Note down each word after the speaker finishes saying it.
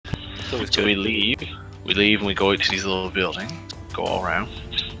So we leave. We leave and we go out to these little buildings. Go all around.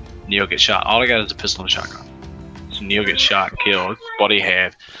 Neil gets shot. All I got is a pistol and a shotgun. So Neil gets shot and killed. Buddy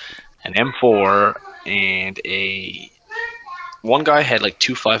had an M4 and a... One guy had like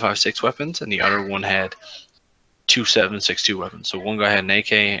two 5.56 weapons, and the other one had two 7.62 weapons. So one guy had an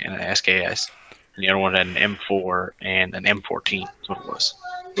AK and an SKS, and the other one had an M4 and an M14. That's what it was.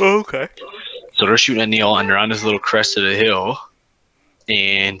 Oh, okay. So they're shooting at Neil, and they're on this little crest of the hill,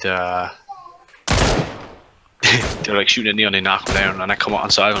 and they're like shooting at Neil, and they knock him down, and I come out on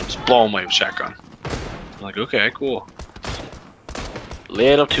side and just blow him away with a shotgun. I'm like, okay, cool.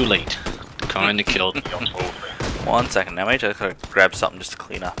 Little too late. Kinda killed Neil. 1 second, I might just grab something just to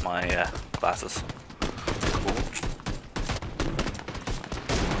clean up my glasses.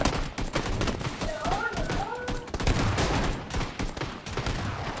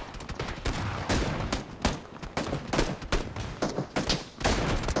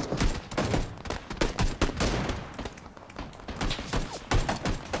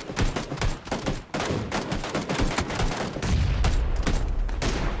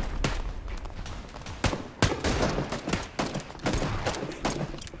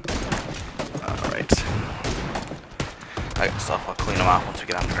 I got stuff, I'll clean them off once we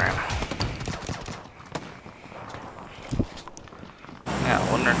get on the ground. Yeah,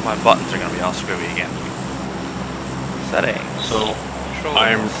 I wonder if my buttons are going to be all screwy again. Settings. So, Controls.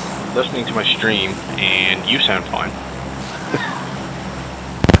 I'm listening to my stream, and you sound fine.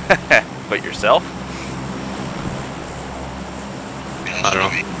 But yourself? I don't know.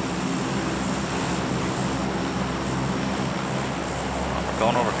 We're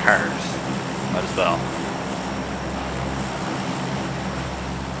going over cars. Might as well.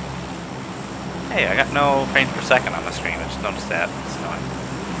 Hey, I got no frames per second on the screen. I just noticed that. It's annoying.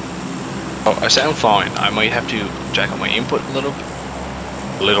 Oh, I sound fine. I might have to jack up my input a little.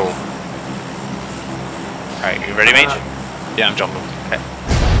 Alright, you ready, Mage? Yeah, I'm jumping. Okay.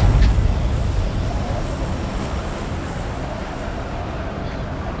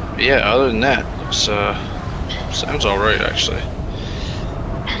 Yeah, other than that, it's, sounds alright, actually.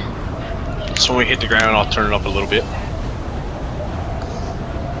 So when we hit the ground, I'll turn it up a little bit.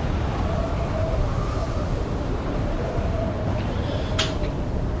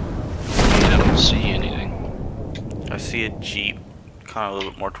 I don't see anything. I see a Jeep kind of a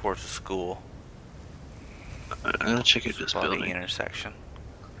little bit more towards the school. I'm gonna check out this By the building. intersection.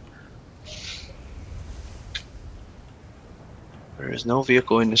 There is no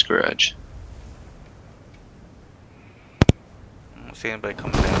vehicle in this garage. I don't see anybody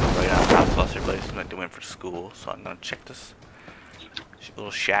coming down right on top of us. Everybody's like they went for school, so I'm gonna check this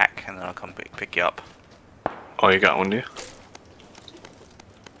little shack and then I'll come pick you up. Oh, you got one, do you?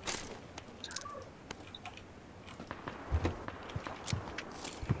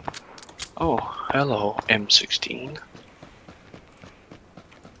 Oh, hello, M16.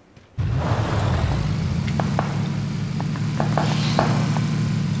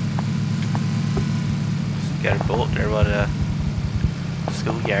 Got a bullet there by the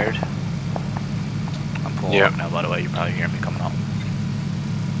schoolyard. I'm pulling up now, by the way. You're probably hearing me coming up.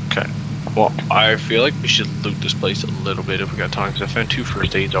 Okay. Well, I feel like we should loot this place a little bit if we got time, because I found two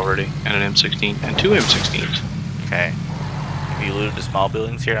first aids already, and an M16, and two M16s. Okay. Have you looted the small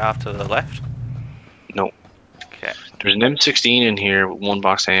buildings here off to the left? No. Okay. There's an M16 in here with one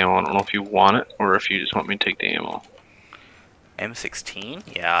box of ammo. I don't know if you want it, or if you just want me to take the ammo.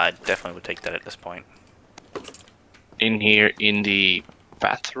 M16? Yeah, I definitely would take that at this point. In here, in the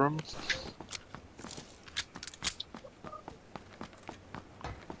bathroom.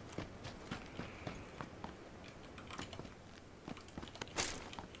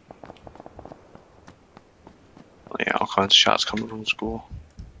 Yeah, all kinds of shots coming from school.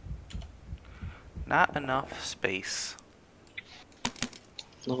 Not enough space.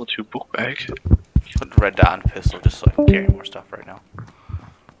 Level 2 book bag. Put the red dot on pistol just so I can carry more stuff right now.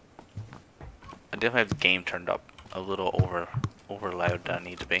 I definitely have the game turned up a little over loud than I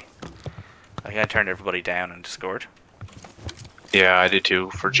need to be. I think I turned everybody down in Discord. Yeah, I did too,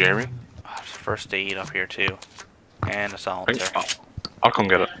 for Jeremy. Oh, there's first aid up here too. And a silencer. I'll come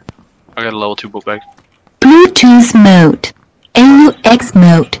get it. I got a level 2 book bag. Bluetooth mode. AUX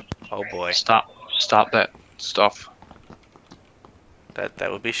mode. Oh boy. Stop that stuff.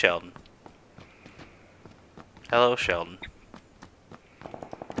 That would be Sheldon. Hello, Sheldon.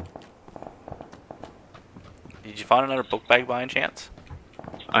 Did you find another book bag by any chance?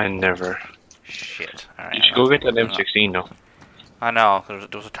 I never. Shit. Alright. You should go get that M16 though. I know. There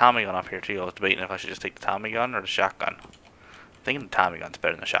was a Tommy gun up here too. I was debating if I should just take the Tommy gun or the shotgun. I'm thinking the Tommy gun's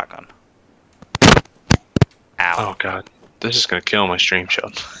better than the shotgun. Ow. Oh god. This is gonna kill my stream,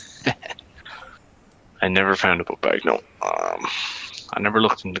 Sheldon. I never found a book bag. No. I never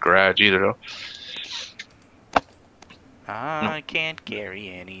looked in the garage either, though. I can't carry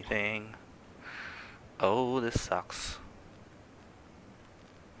anything. Oh, this sucks.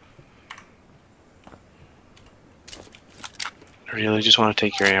 I really just want to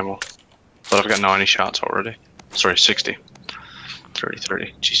take your ammo. But I've got 90 shots already. Sorry, 60. 30,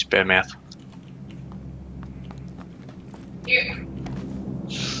 30. Jeez, bad math.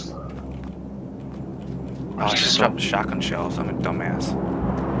 Oh, I just dropped shotgun shells. I'm a dumbass.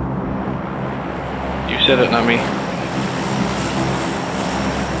 You said it, not me.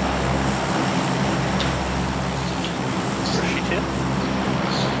 Where's she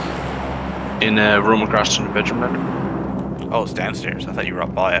to? In a room across from the bedroom bed. Oh, it's downstairs. I thought you were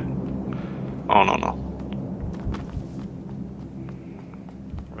up by it. Oh, no, no.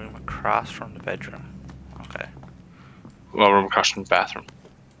 Room across from the bedroom. Okay. Well, room across from the bathroom.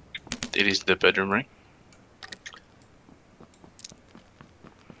 It is the bedroom, right?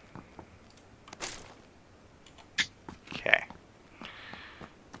 Okay.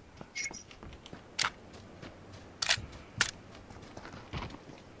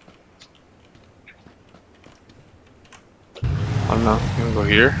 I don't know. You wanna go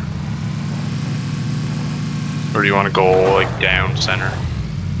here? Or do you want to go, like, down center?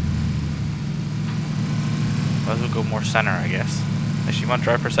 Might as well go more center, I guess. Actually, you want to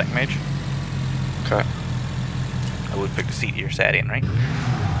drive for a second, Mage? Okay. I would pick the seat you're sat in, right?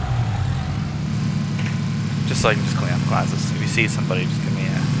 Just so I can just clean up glasses. If you see somebody, just give me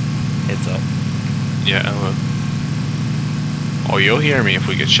a heads up. Yeah, I will. Oh, you'll hear me if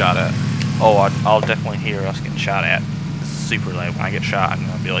we get shot at. Oh, I'll definitely hear us getting shot at. It's super loud. When I get shot, I'm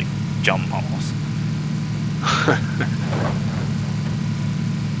gonna be like, jump almost.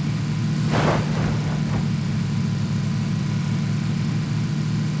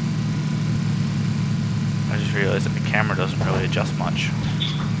 I just realized that the camera doesn't really adjust much.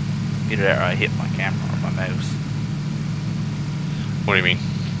 Either that or I hit my camera or my mouse. What do you mean?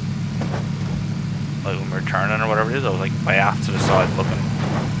 Like when we're turning or whatever it is, I was like way off to the side looking.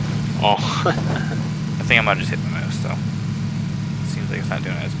 Oh. I think I might just hit my mouse though. Seems like it's not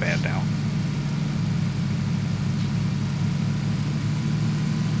doing it as bad now.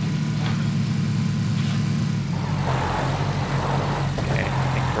 Okay, I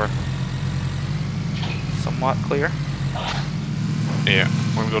think we're somewhat clear. Yeah,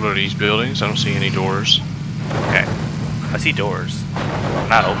 we're gonna go to these buildings. I don't see any doors. Okay. I see doors.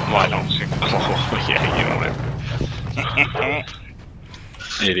 Not open. Well, I don't see. Oh, yeah, you know that.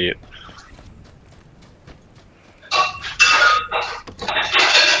 Idiot.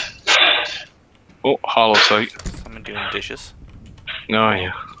 Oh, hollow sight. Someone doing dishes. Oh,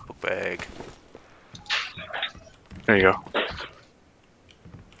 yeah. Book bag. There you go.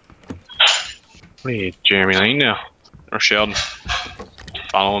 What are you, Jeremy Lane now? Or Sheldon?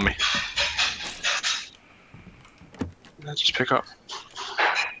 Following me. Let's just pick up.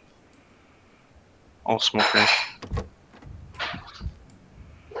 All smoke ring.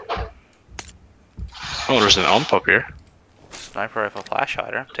 Oh, there's an ump up here. Sniper rifle flash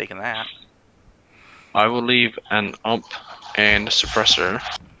hider. I'm taking that. I will leave an ump and a suppressor.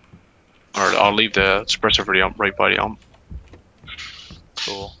 Or I'll leave the suppressor for the ump right by the ump.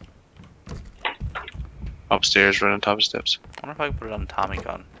 Cool. Upstairs, right on top of the steps. I wonder if I can put it on Tommy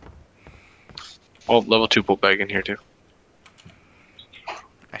gun. Oh, level 2 book bag in here too.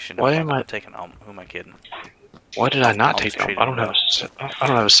 Actually, no, Why I'm am I- not taking ump. Who am I kidding? Why did I not I'll take the ump? trade I don't it have I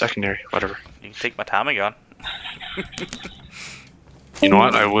don't have a secondary. Whatever. You can take my Tommy gun. You know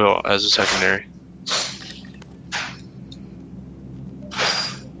what? I will as a secondary.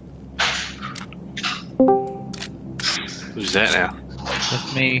 Who's that now?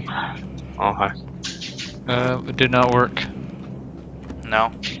 That's me. Oh, hi. It did not work.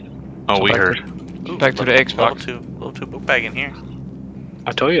 No. Oh, So we back heard. To, back to the Xbox. Level 2 book bag in here.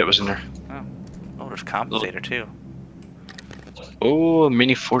 I told you it was in there. Oh, there's compensator too. Oh, a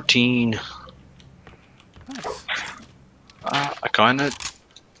Mini 14. Nice. I kinda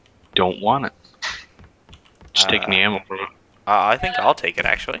don't want it. Just taking the ammo from it. I think I'll take it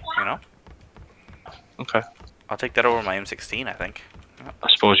actually. You know, Okay. I'll take that over my M16. I think. I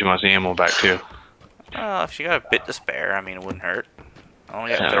suppose you want the ammo back too. If you got a bit to spare, I mean, it wouldn't hurt. I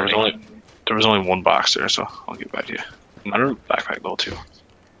only got Yeah, 30. there was only one box there, so I'll give it back to you. Another backpack level 2.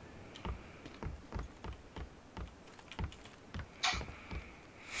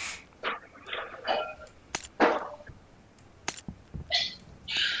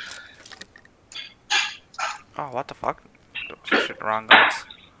 Oh, what the fuck? Shit, the wrong guns.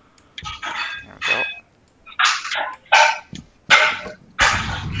 There we go.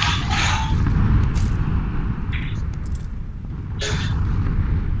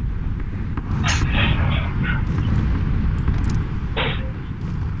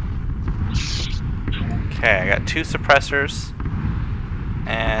 Okay, I got 2 suppressors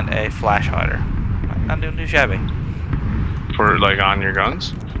and a flash hider. Not doing too shabby. For like on your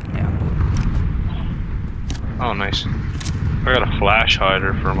guns? Yeah. Oh, nice. I got a flash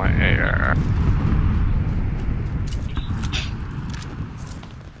hider for my AR.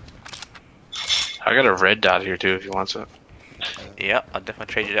 I got a red dot here too if you want it. Yep, I'll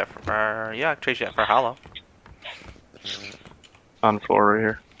definitely trade you that for. Yeah, I'll trade you that for hollow. On the floor right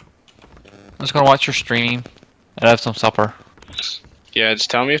here. I'm just gonna watch your stream and have some supper. Yeah, just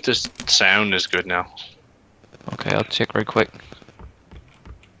tell me if this sound is good now. Okay, I'll check right quick.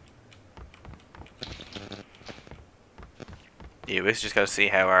 Yeah, we just gotta see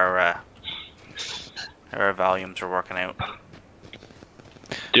how our volumes are working out.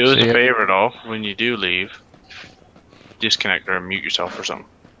 Do us See a ya. favor though, when you do leave, disconnect or mute yourself or something.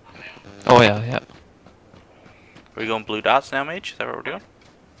 Oh yeah, yeah. Are we going blue dots now, Mage? Is that what we're doing?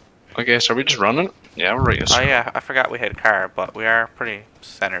 I guess, are we just running? Yeah, we're right. Oh yeah, I forgot we had a car, but we are pretty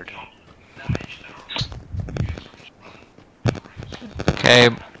centered. Okay.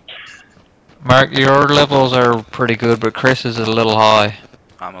 Mark, your levels are pretty good, but Chris is a little high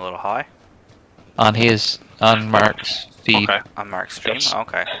I'm a little high. on Mark's feed. Okay, On Mark's stream? That's-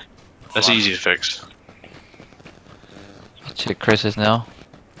 Okay. that's Hold on. easy to fix. I'll check Chris's now.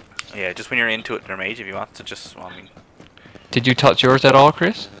 Yeah, just when you're into it, there, Mage, if you want to just, well, I mean, Did you touch yours at all,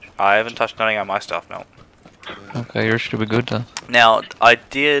 Chris? I haven't touched nothing on my stuff, no. Okay, yours should be good then. Now, I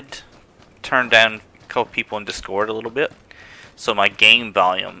did turn down a couple people in Discord a little bit, so my game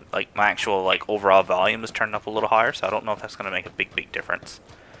volume, like my actual like overall volume, is turned up a little higher. So I don't know if that's gonna make a big difference.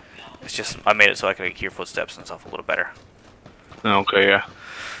 It's just I made it so I could hear footsteps and stuff a little better. Okay, yeah.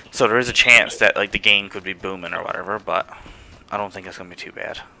 So there is a chance that like the game could be booming or whatever, but I don't think it's gonna be too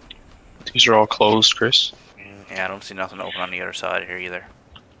bad. These are all closed, Chris. Yeah, I don't see nothing open on the other side here either.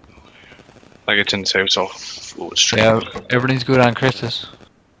 Like it's in the south, so fluid stream. Yeah, everything's good on Chris's.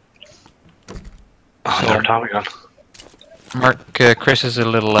 Oh, another Tommy gun. Mark, Chris is a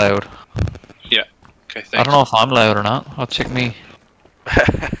little loud. Yeah. Okay, thanks. I don't know if I'm loud or not. I'll check me.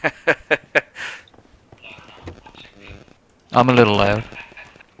 I'm a little loud.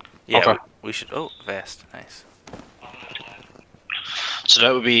 Yeah, Okay. we should. Oh, vest, nice. So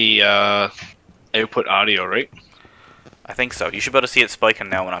that would be output audio, right? I think so. You should be able to see it spiking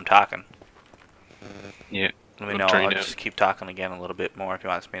now when I'm talking. Yeah. Let me I'm know. turning I'll it. just keep talking again a little bit more if you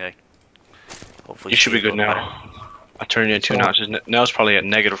want me to. Hopefully, You should see be a good little now. I turned it 2 notches. Now it's probably at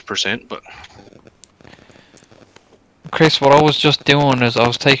 -%, but Chris, what I was just doing is I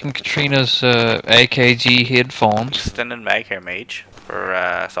was taking Katrina's AKG headphones. Extended mag here, Mage, for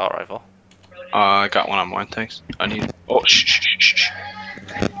assault rifle. I got one on mine. Thanks. I need. Oh, shh.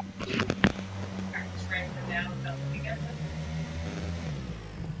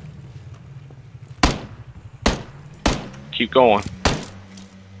 Keep going.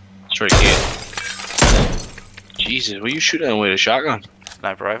 Straight in. Jesus, what are you shooting with a shotgun?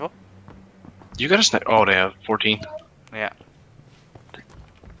 Sniper rifle. You got a sniper? Oh, they have 14. Yeah.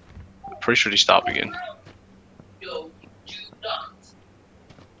 Pretty sure they stopped again.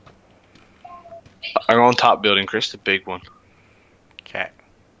 I go on top building, Chris, the big one. Okay.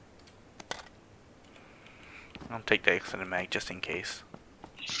 I'll take the extended mag just in case.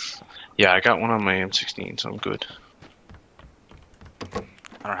 Yeah, I got one on my M16, so I'm good.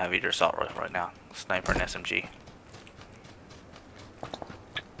 I don't have either assault rifle right now. Sniper and SMG.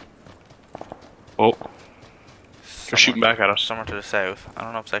 Oh, they're shooting back at us. Somewhere to the south. I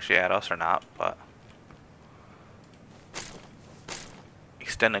don't know if it's actually at us or not, but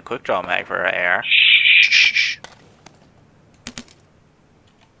extended quick draw mag for our AR. Shh.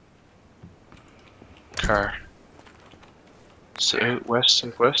 Car.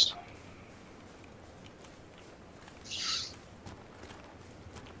 Southwest.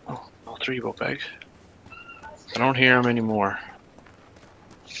 Oh, all 3 boat bag. I don't hear them anymore.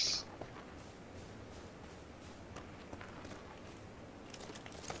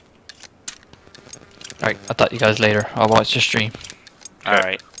 Right, I'll talk to you guys later. I'll watch the stream. Okay.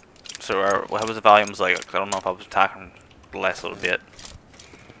 Alright. So what was the volumes like? 'Cause I don't know if I was talking the last little bit.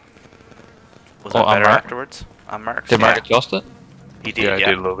 Was Oh, that on better Mark? afterwards? On Mark's? Did Mark Yeah. adjust it? He did, Yeah, I yeah.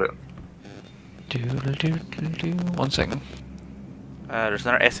 did a little bit. 1 second. There's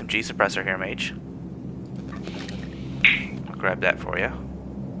another SMG suppressor here, Mage. I'll grab that for you.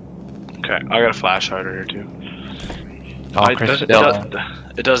 Okay, I got a flash hider here too. Oh, I- Chris, it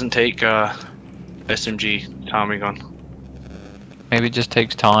doesn't take SMG Tommy gun. maybe it just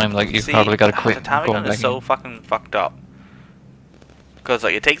takes time. Like you've probably got to quit. The Tommy going gun is back so in. fucking fucked up. Because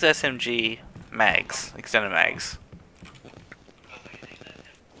like it takes SMG mags, extended mags.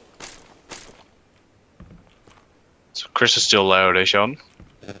 So Chris is still loud, eh, Sheldon?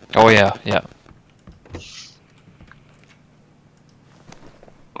 Oh yeah, yeah.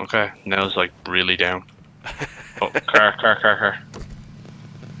 Okay, now it's like really down. Oh, car.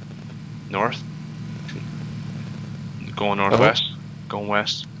 North. Going northwest. Going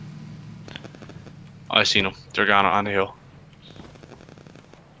west. I seen them. They're gone on the hill.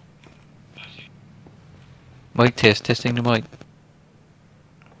 Mic test, testing the mic.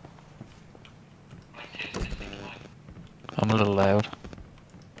 I'm a little loud.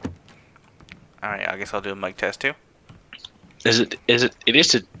 Alright, I guess I'll do a mic test too. It is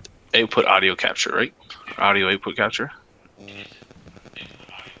to output audio capture, right? Audio output capture.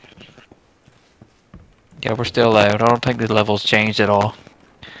 Yeah, we're still loud. I don't think the levels changed at all.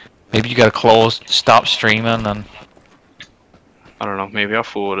 Maybe you gotta stop streaming and... I don't know. Maybe I'll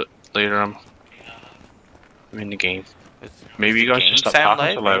forward it later. I'm in the game. Maybe Does you the guys game just stop sound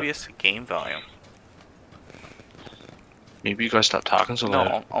talking so loud? loud. Maybe it's the game volume. Maybe you guys stop talking so loud.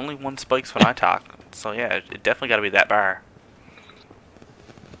 No, only one spikes when I talk. So yeah, it definitely got to be that bar.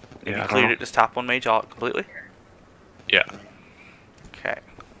 Have Yeah, you I cleared don't it this top one mage out completely? Yeah. Okay.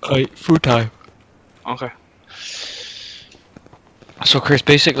 Alright, full time. Okay. So Chris,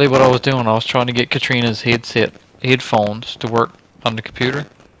 basically what I was doing, I was trying to get Katrina's headphones to work on the computer.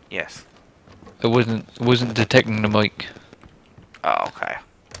 Yes. It wasn't detecting the mic. Oh, okay.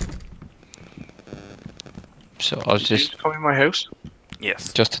 So I was Did you just come in my house? Yes.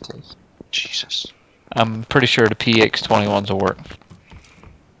 a test. Jesus. I'm pretty sure the PX21s will work.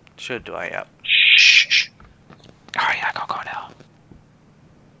 Should do I? Yep. Shh. Oh yeah, go now.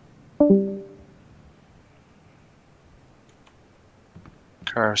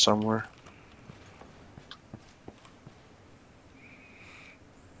 Car somewhere.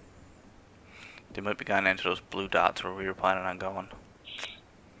 They might be going into those blue dots where we were planning on going.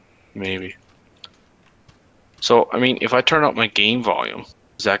 Maybe. So, I mean, if I turn up my game volume,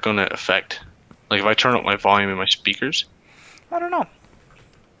 is that going to affect... Like, if I turn up my volume in my speakers? I don't know.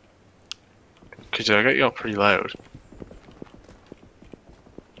 Because I got you up pretty loud.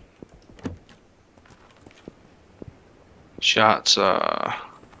 Shots,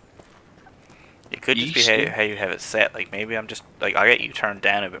 It could just be East. how you have it set. Like maybe I'm just like I'll get you turned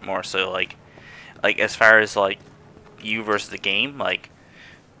down a bit more. So like as far as like you versus the game, like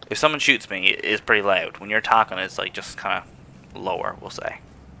if someone shoots me, it is pretty loud. When you're talking, it's like just kind of lower. We'll say.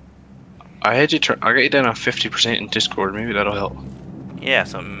 I had you I got you down on 50% in Discord. Maybe that'll help. Yeah.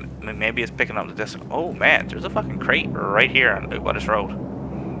 So maybe it's picking up the distance. Oh man, there's a fucking crate right here on Lettuce Road.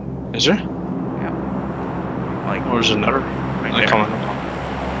 Is there? Yeah. Like Or is there another? right I'm there. coming.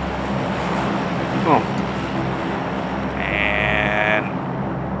 Oh, And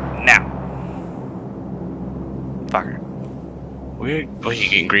now. Fucker. oh, you're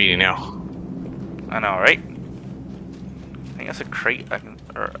getting greedy now. I know, right? I think that's a crate.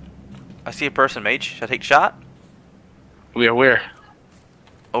 I see a person, mage. Should I take a shot? We are where?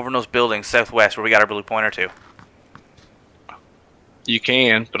 Over in those buildings, southwest, where we got our blue pointer to. You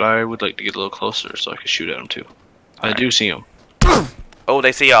can, but I would like to get a little closer so I can shoot at them too. I Alright. do see them. Oh,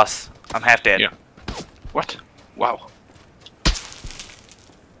 they see us. I'm half dead. Yeah. What? Wow.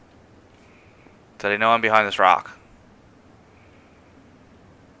 So they know I'm behind this rock.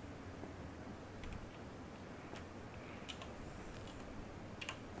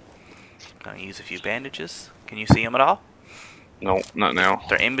 Gonna use a few bandages. Can you see them at all? No, not now.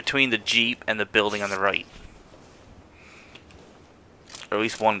 They're in between the jeep and the building on the right. Or at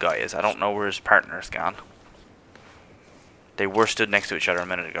least one guy is. I don't know where his partner's gone. They were stood next to each other a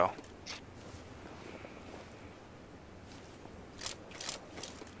minute ago.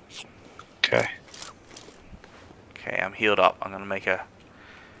 Okay. Okay, I'm healed up. I'm gonna make an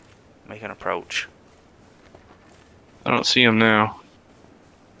approach. I don't see them now.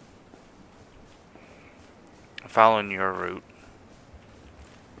 I'm following your route.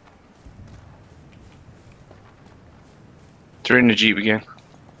 They're in the Jeep again.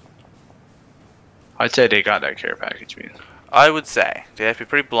 I'd say they got that care package, man. I would say they have to be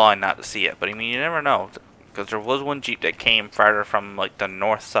pretty blind not to see it, but I mean you never know, because there was one jeep that came farther from like the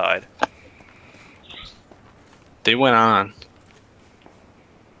north side. They went on.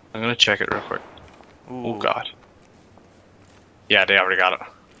 I'm gonna check it real quick. Ooh. Oh god. Yeah, they already got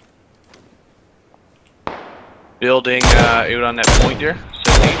it. Building out on that point there.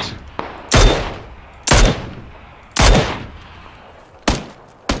 78.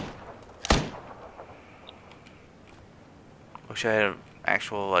 Wish I had an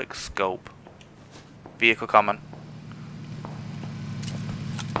actual like scope. Vehicle coming.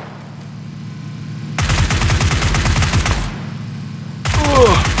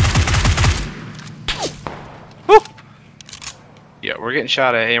 Woo! We're getting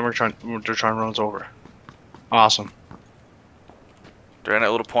shot at, and they're trying to run us over. Awesome. They're in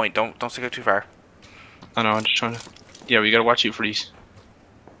that little point. Don't stick out too far. I know. I'm just trying to. Yeah, we gotta watch out for these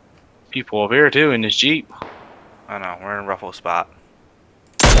people over here too in this jeep. I know. We're in a rough old spot.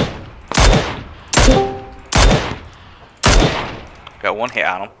 Got one hit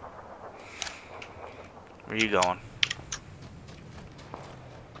on him. Where you going?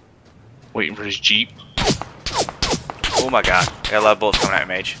 Waiting for his jeep. Oh my god. Got a lot of bullets coming at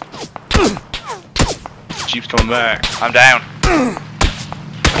me, Mage. Jeep's coming back. I'm down.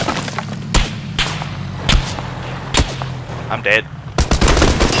 I'm dead.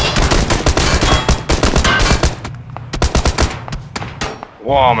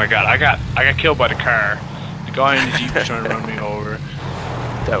 Oh my god, I got killed by the car. The guy in the jeep was trying to run me over.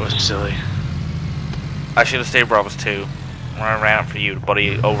 That was silly. I should have stayed where I was too. When I ran up for you,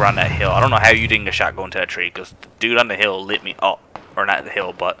 buddy, over on that hill. I don't know how you didn't get shot going to that tree, because the dude on the hill lit me up. Or not the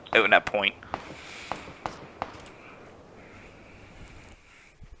hill, but out in that point.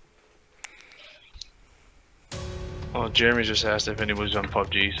 Well, Jeremy just asked if anybody's on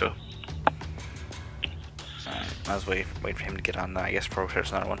PUBG, so. I was waiting for him to get on that. I guess Pro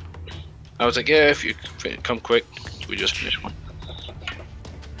Search's another one. I was like, yeah, if you come quick, we just finished one.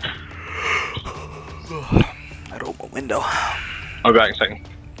 I'd open a window. I'll be back in a second.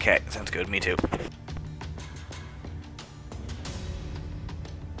 Okay, sounds good. Me too.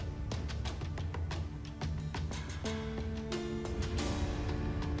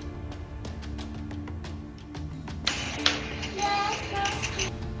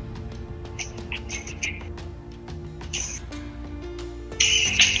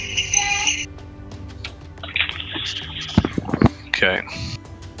 Okay.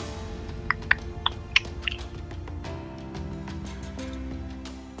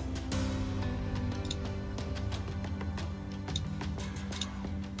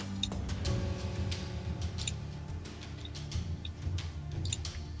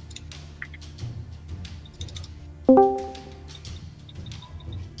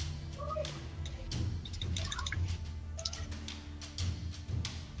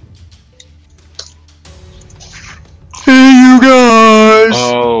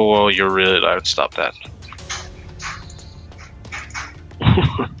 Oh, well, you're really loud. Stop that.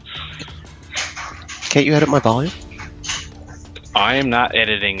 Can't you edit my volume? I am not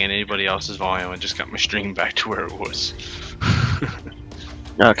editing anybody else's volume. I just got my stream back to where it was.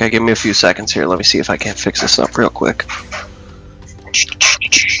 Okay, give me a few seconds here. Let me see if I can't fix this up real quick.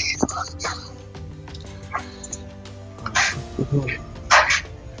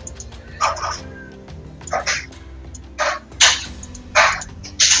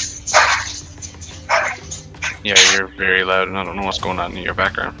 Yeah, you're very loud, and I don't know what's going on in your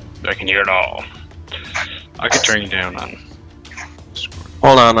background. I can hear it all. I could turn you down on.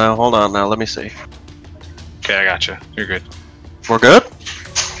 Hold on now, let me see. Okay, I got you. You're good. We're good?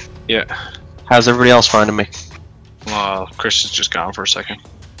 Yeah. How's everybody else finding me? Chris is just gone for a second.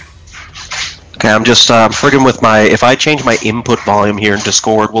 Okay, I'm just friggin' with my... If I change my input volume here in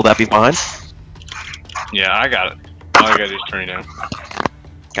Discord, will that be fine? Yeah, I got it. All I gotta do is turn you down.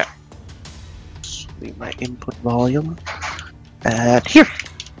 Okay. Leave my input volume at here.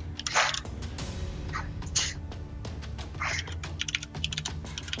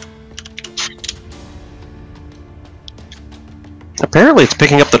 Apparently it's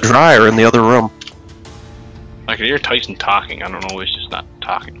picking up the dryer in the other room. I can hear Tyson talking. I don't know if he's just not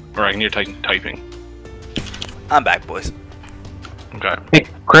talking. Or I can hear Tyson typing. I'm back, boys. Okay. Hey,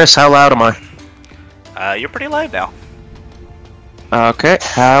 Chris, how loud am I? You're pretty loud now. Okay,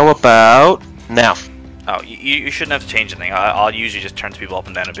 how about now? Oh, you shouldn't have to change anything. I'll usually just turn people up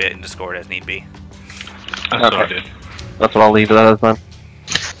and down a bit in Discord as need be. That's what I Okay. did. That's what I'll leave it as then.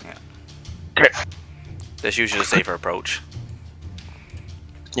 Yeah. Okay. That's usually the safer approach.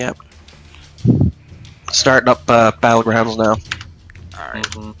 Yep. Starting up Battlegrounds now. Alright.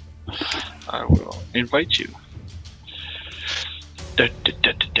 I will invite you. Da, da,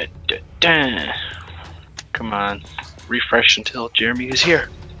 da, da, da, da. Come on. Refresh until Jeremy is here.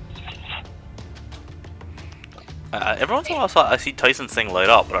 Every once in a while I see Tyson's thing light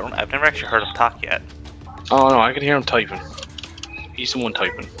up, but I've never actually heard him talk yet. Oh no, I can hear him typing. He's the one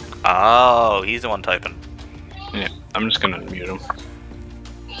typing. Oh, he's the one typing. Yeah, I'm just gonna mute him.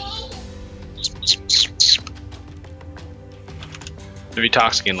 If he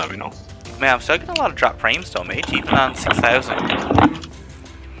talks again, let me know. Man, I'm still getting a lot of drop frames though, mate, even on 6000.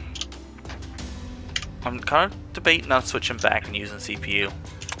 I'm kind of debating on switching back and using CPU.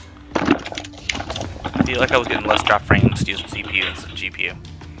 I feel like I was getting less drop frames using CPU instead of GPU.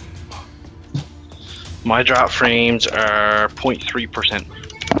 My drop frames are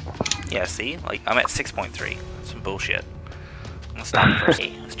 0.3%. Yeah, see? Like, I'm at 6.3. That's some bullshit. Let's stop first.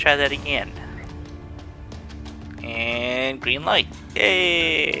 Let's try that again. And green light.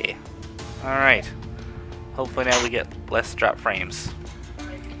 Yay! Alright. Hopefully now we get less drop frames.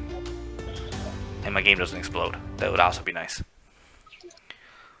 And my game doesn't explode. That would also be nice.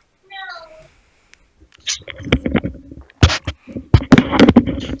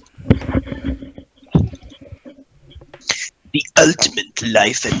 The ultimate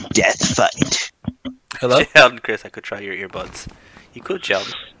life and death fight. Hello? Sheldon, Chris, I could try your earbuds. You could,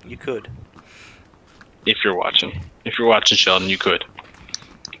 Sheldon. You could. If you're watching. If you're watching, Sheldon, you could.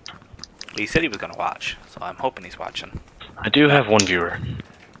 Well, he said he was going to watch, so I'm hoping he's watching. I do have one viewer.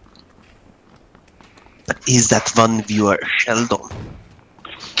 But is that one viewer Sheldon?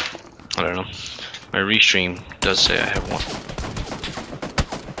 I don't know. My restream does say I have one.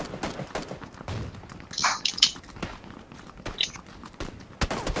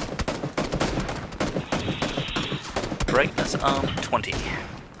 Brightness on 20.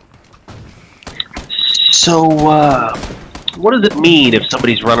 So, what does it mean if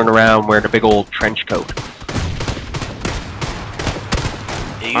somebody's running around wearing a big old trench coat?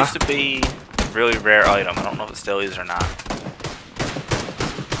 It used to be a really rare item. I don't know if it still is or not.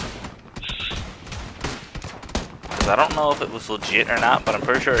 Because I don't know if it was legit or not, but I'm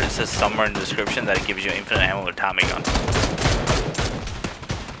pretty sure it says somewhere in the description that it gives you infinite ammo with Tommy gun.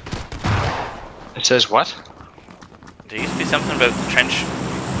 It says what? There used to be something about trench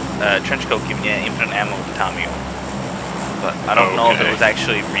coat giving you infinite ammo with the Tommy gun. But I don't know if it was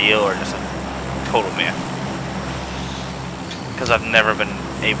actually real or just a total myth. Because I've never been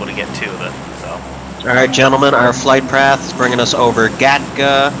able to get to it, so. Alright, gentlemen, our flight path is bringing us over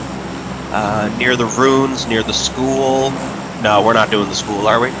Gatka, near the ruins, near the school. No, we're not doing the school,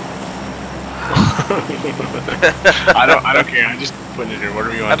 are we? I don't care. I'm just putting it here. What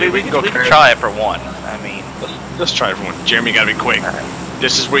do you want to do? We can try it for one. I mean, let's try it for one. Jeremy, gotta be quick.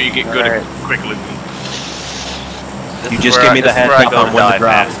 This is where you get good at quickly. You just give me the heads up on when to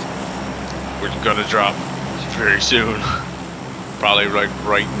drop. We're gonna drop very soon. Probably right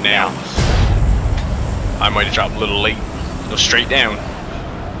now. I might have dropped a little late. Go straight down.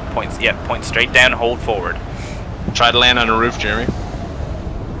 Point straight down, hold forward. Try to land on the roof, Jeremy.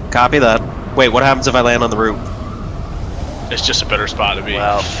 Copy that. Wait, what happens if I land on the roof? It's just a better spot to be.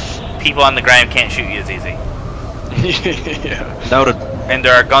 Well, people on the ground can't shoot you as easy. Yeah. Noted. And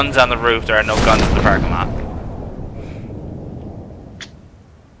there are guns on the roof, there are no guns in the parking lot.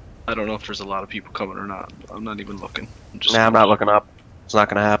 I don't know if there's a lot of people coming or not. I'm not even looking. I'm not looking up. It's not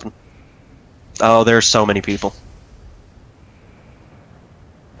gonna happen. Oh, there's so many people.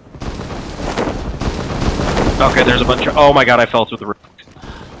 Okay, there's a bunch of... Oh my god, I fell through the roof.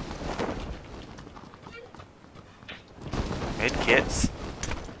 Mid kits.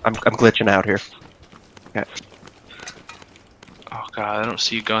 I'm glitching out here. Okay. Oh god, I don't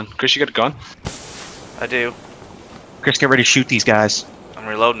see a gun. Chris, you got a gun? I do. Chris, get ready to shoot these guys. I'm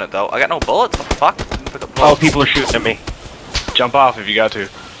reloading it though. I got no bullets. What the fuck? Pick up Oh, bullets. people are shooting at me. Jump off if you got to.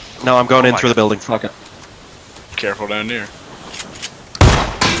 No, I'm going in my through the building. Fuck it. Careful down there.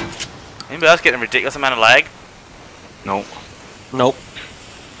 Anybody else getting a ridiculous amount of lag? Nope. Nope.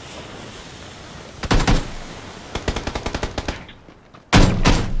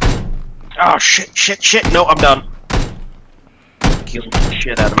 Oh, shit. No, I'm done. Killed the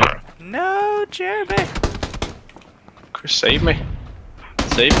shit out of me. No, Jeremy. Chris, save me.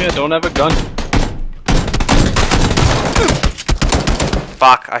 Save me, I don't have a gun.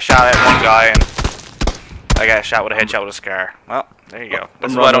 Fuck, I shot at one guy and I got shot with a headshot with a scar. Well, there you go.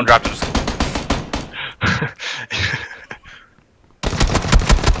 This is why I don't drop to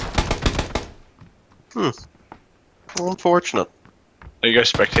Unfortunate. Are you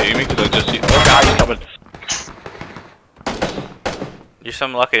guys spectating me? Because I just see. Oh god, he's coming. You're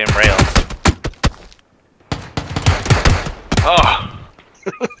some lucky in rails. Oh.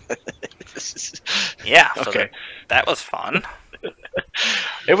 Yeah, so Okay. that was fun.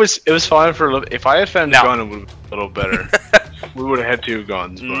 It was fine for a little. If I had found No. a gun, it would have been a little better. We would have had 2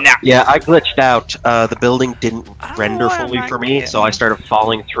 guns. But Nah. Yeah, I glitched out. The building didn't I don't render know why I'm fully not for me, so I getting- started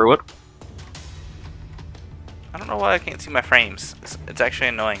falling through it. I don't know why I can't see my frames. It's actually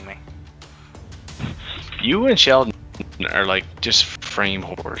annoying me. You and Sheldon are like just frame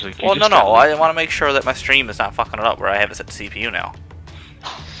whores. Like, you Well, just no. gotta- I want to make sure that my stream is not fucking it up where I have it set to CPU now.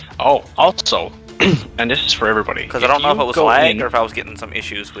 Oh, also, and this is for everybody. Because I don't know if you it was go lag in- or if I was getting some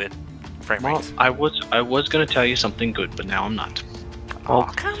issues with frame Well, rates. I was gonna tell you something good, but now I'm not. Well,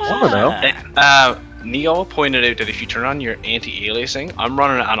 Come I don't know. on. Neo pointed out that if you turn on your anti-aliasing, I'm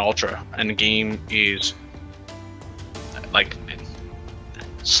running it on ultra, and the game is like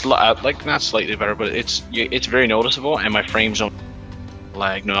like not slightly better, but it's very noticeable, and my frames don't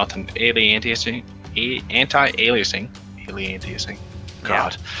lag, no nothing. Anti-aliasing,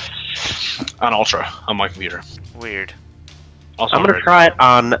 God, on ultra on my computer. Weird. Also, I'm gonna try it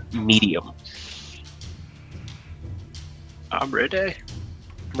on medium. I'm ready.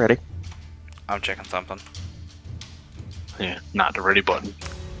 Ready? I'm checking something. Yeah, not the ready button.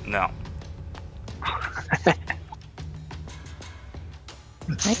 No.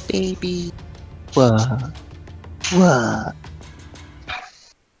 Hi, baby. What? What?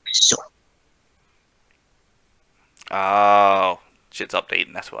 So. Oh, shit's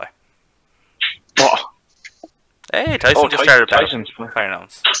updating. That's why. Oh, Hey, Tyson just started Tyson's. Fire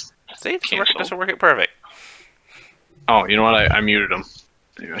Notes. See, Cancel. this will work it perfect. Oh, you know what? I muted him.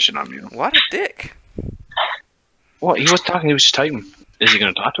 Maybe I should not mute him. What a dick. What? He was talking. He was just typing. Is he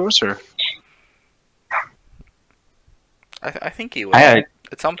going to talk to us or? I think he will. I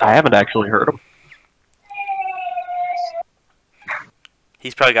At some point. haven't actually heard him.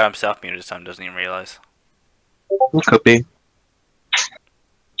 He's probably got himself muted, so he doesn't even realize. It could be.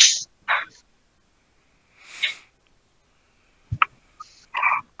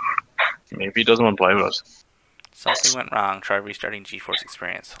 Maybe he doesn't want to play with us. Something went wrong. Try restarting GeForce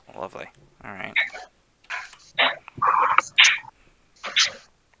Experience. Lovely. Alright.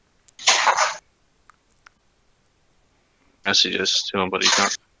 Messages to him, but he's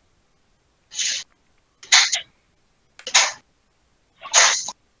not.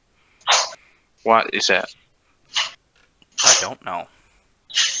 What is that? I don't know.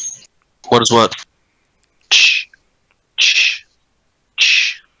 What is what? Ch, ch,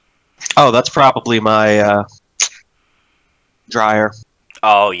 ch. Oh, that's probably my dryer.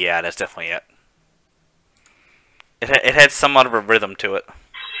 Oh, yeah, that's definitely it. It had somewhat of a rhythm to it.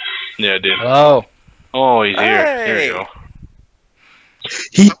 Yeah, dude. Hello. Oh, he's here. There Hey. you go.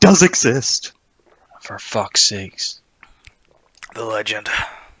 He does exist. For fuck's sakes. The legend.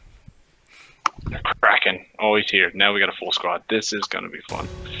 Kraken. Oh, he's here. Now we got a full squad. This is gonna be fun.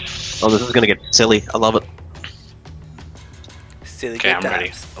 Oh, this is gonna get silly. I love it. Silly Okay, good I'm ready.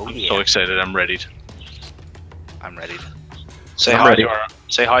 times. Oh, I'm yeah. so excited. I'm ready. I'm ready. Say I'm hi ready.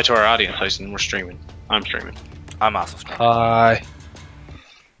 to our audience, Tyson. We're streaming. I'm streaming. I'm also streaming. Hi.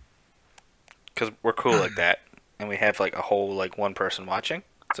 Because we're cool like that. And we have, like, a whole, like, one person watching.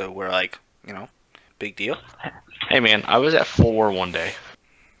 So we're, like, you know, big deal. Hey, man. I was at 4 one day.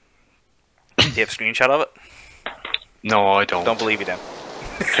 Do you have a screenshot of it? No, I don't. Don't believe you then.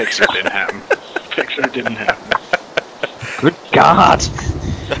 Picture didn't happen. Picture didn't happen. Good God!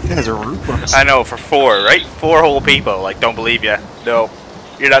 You guys are ruthless. I know, for 4, right? 4 whole people. Like, don't believe you. No.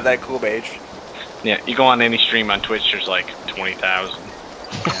 You're not that cool, Mage. Yeah, you go on any stream on Twitch, there's like 20,000.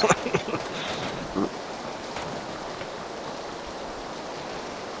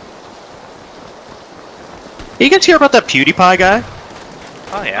 You guys hear about that PewDiePie guy?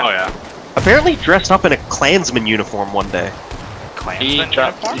 Oh, yeah. Oh yeah. Apparently dressed up in a Klansman uniform one day. Klansman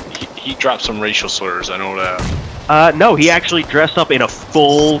uniform? He dropped some racial slurs. I know that. No, he actually dressed up in a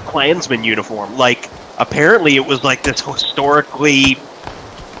full Klansman uniform. Like, apparently it was like this historically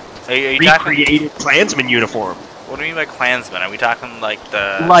Are you talking, recreated Klansman uniform. what do you mean by Klansman? Are we talking, like,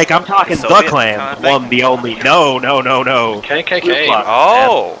 the... Like, I'm talking the Soviet Klan, kind of the thing? one, the only. No. KKK.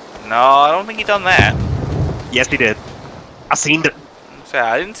 Oh! No, I don't think he done that. Yes, he did. I seen it. So,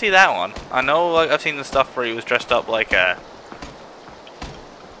 I didn't see that one. I know, like, I've seen the stuff where he was dressed up like a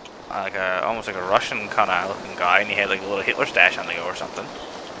almost like a Russian kind of looking guy, and he had like a little Hitler stash on the go or something.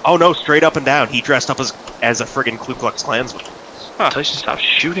 Oh no, straight up and down. He dressed up as a friggin' Ku Klux Klansman. Tyson, stop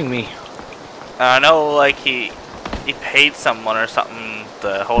shooting me. I know, like he paid someone or something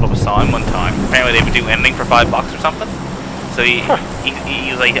to hold up a sign one time. Apparently, they would do anything for $5 or something. So he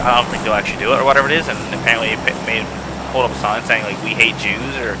was like, I don't think they'll actually do it or whatever it is, and apparently he made hold up a sign saying like we hate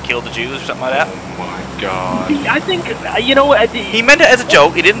Jews or kill the Jews or something like that. Oh my god. I think, you know what? He meant it as a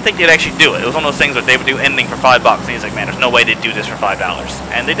joke. He didn't think they'd actually do it. It was one of those things where they would do anything for $5, and he's like, man, there's no way they'd do this for $5,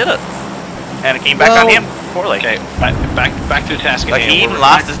 and they did it. And it came back on him poorly. Okay, back to the task at Like hand. he even We're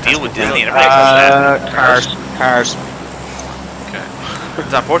lost back his to deal the with task Disney at and everything. Cars. Okay.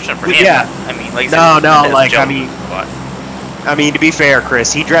 It's unfortunate for him. Yeah. I mean, like No, he said, it was like, a I joke, mean- but I mean, to be fair,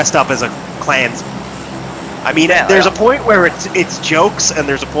 Chris, he dressed up as a Klansman. I mean, Yeah, there's yeah. a point where it's jokes, and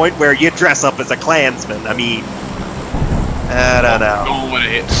there's a point where you dress up as a Klansman. I mean, I don't know. Go when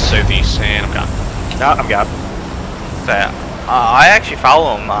it hits southeast, and I'm gone. No, I'm gone. so, I actually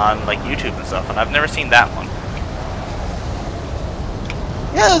follow him on like YouTube and stuff, and I've never seen that one.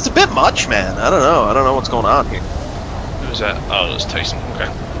 Yeah, it's a bit much, man. I don't know. I don't know what's going on here. Who's that? Oh, it's Tyson. Okay.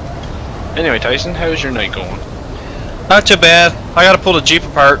 Anyway, Tyson, how's your night going? Not too bad. I gotta pull the Jeep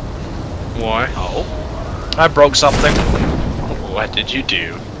apart. Why? Oh. I broke something. What did you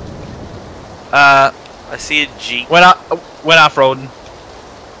do? I see a Jeep. Went off-roading.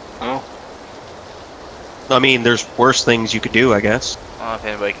 Oh. I mean, there's worse things you could do, I guess. I don't know if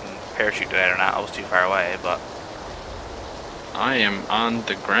anybody can parachute to that or not. I was too far away, but I am on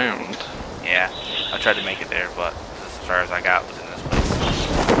the ground. yeah, I tried to make it there, but as far as I got was in this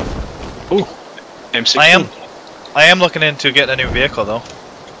place. Ooh. M16. I am looking into getting a new vehicle though.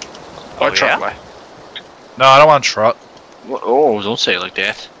 Or Oh, truck yeah? way. No, I don't want a truck. Oh, don't say it like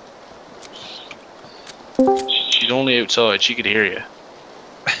that. She's only outside. She could hear you.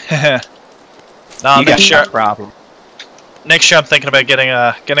 No, You got next year, that problem. next year I'm thinking about getting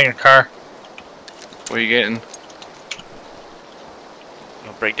a car. What are you getting? You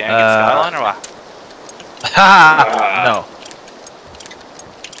gonna break down and get Skyline or what? Ha! No.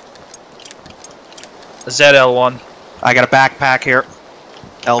 A ZL1. I got a backpack here.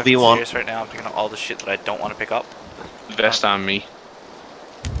 I'm LV1. serious right now. I'm picking up all the shit that I don't want to pick up. Vest on me.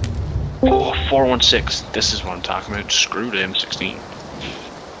 Oh, 416. This is what I'm talking about. Screw the M16.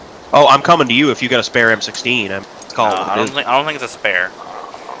 Oh, I'm coming to you if you got a spare M16. It's called. I don't think it's a spare.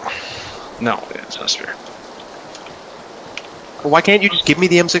 No, yeah, it's not spare. Well, why can't you just give me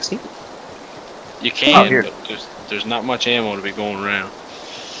the M16? You can, here. but there's not much ammo to be going around.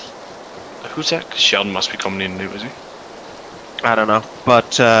 Who's that? Sheldon must be coming in new, is he? I don't know.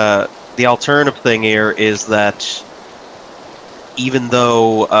 But the alternative thing here is that even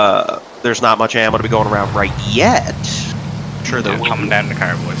though there's not much ammo to be going around right yet, I'm sure there I'm will coming be. down in the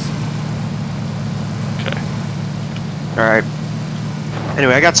car, boys. Okay. Alright.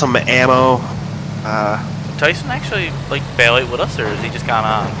 Anyway, I got some ammo. Did Tyson actually like bail out with us, or is he just gone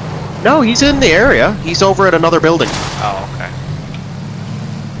on? No, he's in the area. He's over at another building. Oh, okay.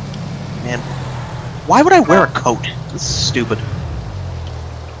 Man, why would I wear a coat? This is stupid.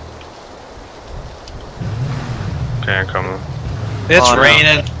 Okay, I'm coming. It's Oh, no.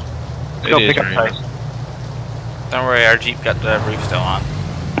 raining. Go It is pick up raining. Tyson. Don't worry, our Jeep got the roof still on.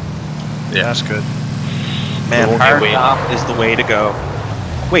 Yeah, that's good. Man, Okay, hard wait. top is the way to go.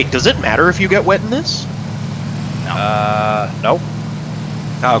 Wait, does it matter if you get wet in this? Nope.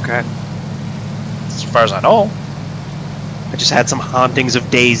 Oh, okay. As far as I know. I just had some hauntings of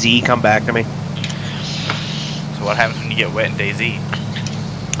DayZ come back to me. So what happens when you get wet in DayZ?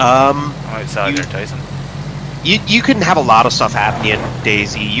 Um, I might sell it there, Tyson. you can have a lot of stuff happen to you in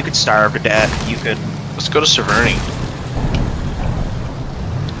DayZ. You could starve to death. You could. Let's go to Severny.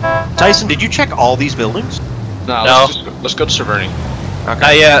 Tyson, did you check all these buildings? No, No. let's go to Severny. Okay.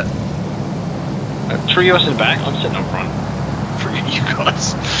 Not yet. Three of us in the back. I'm sitting up front. Forget you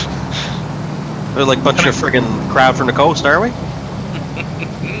guys. They're like a bunch of friggin' crowd from the coast, are we?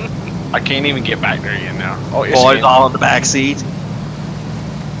 I can't even get back there yet now. Oh, yes, Boys you can. all in the back seat.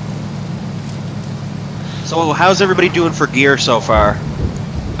 So, how's everybody doing for gear so far?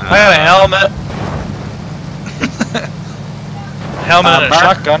 I got a helmet. Helmet and a Mark?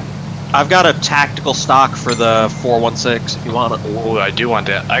 shotgun. I've got a tactical stock for the 416 if you want it. Oh, I do want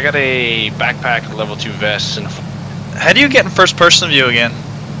that. I got a backpack, level 2 vest, and a How do you get in first person view again?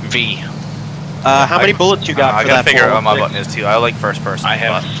 V. How many bullets you got I for gotta that figure out what my 416? button is too. I like first person. I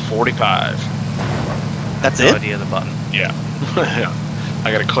have but 45. That's no it? idea the button. Yeah. Yeah.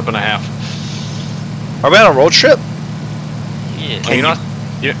 I got a clip and a half. Are we on a road trip? Yeah. Oh, you know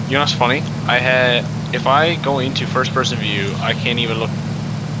what's funny? If I go into first person view, I can't even look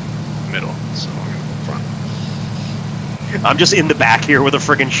middle. So I'm gonna go front. I'm just in the back here with a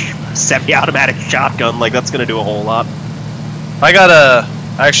friggin' semi-automatic shotgun. Like, that's gonna do a whole lot. I got a.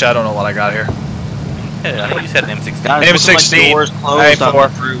 Actually, I don't know what I got here. Yeah, I think you said an M16. Guys, Name looking like 16. doors closed on I-4.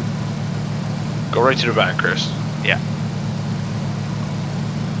 the through. Go right to the back, Chris.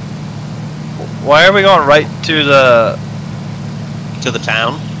 Why are we going right to the? To the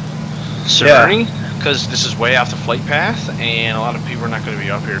town. Severny, because this is way off the flight path, and a lot of people are not going to be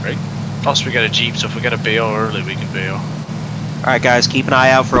up here, right? Plus, we got a Jeep, so if we got to bail early, we can bail. Alright, guys, keep an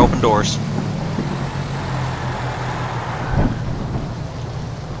eye out for open doors.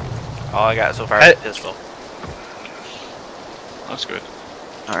 All I got so far Hey. is a pistol. That's good.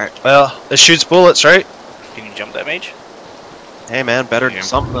 Alright. Well, it shoots bullets, right? Can you jump that mage? Hey, man, better Yeah.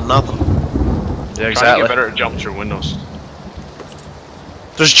 something than nothing. Yeah, Trying to get better at jump through windows.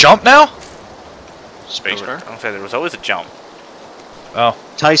 There's jump now? Space car? I'm gonna say there was always a jump. Oh,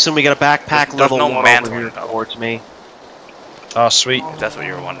 Tyson, we got a backpack There's level no 1 man's over here one, though. towards me. oh, sweet. If that's what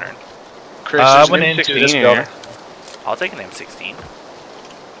you were wondering. Chris, I there's went an into M16 this in building. here. I'll take an M16.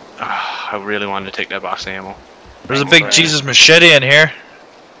 I really wanted to take that box of ammo. There's a big Jesus machete in here.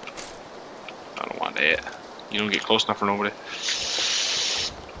 I don't want it. You don't get close enough for nobody.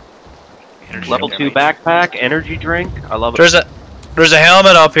 Energy Level there, 2 mate. backpack, energy drink. I love it. There's a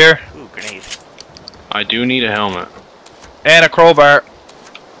helmet up here Ooh, grenade. I do need a helmet. and a crowbar.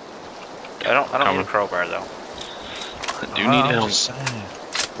 I don't Coming. need a crowbar though. I do need a helmet. Just saying.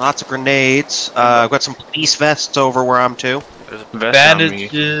 Lots of grenades. I've got some police vests over where I'm to. There's a Vest on me.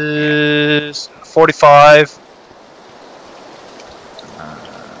 Bandages. 45.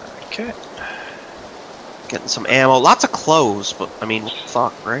 Okay. Getting some ammo. Lots of clothes, but I mean, what the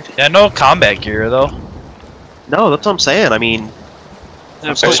fuck, right? Yeah, no combat gear though. No, that's what I'm saying. I mean,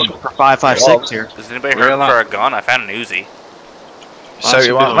 I'm supposed to look for 5.56 here. Does anybody We're hurt allowed- for a gun? I found an Uzi. So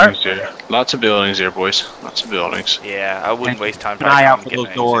you want buildings here. Lots of buildings here, boys. Lots of buildings. Yeah, I wouldn't waste time Keep an trying eye to out come for get those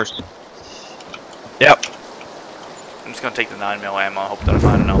an Uzi. Mark? doors. Yep. I'm just gonna take the 9mm ammo. Hope that I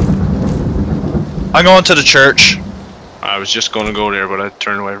find enough. I'm going to the church. I was just going to go there, but I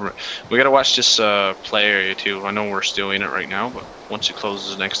turned away from it. We gotta watch this play area too. I know we're still in it right now, but once it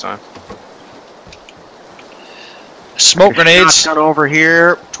closes next time. Smoke grenades. Shotgun over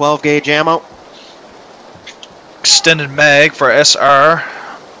here. 12 gauge ammo. Extended mag for SR.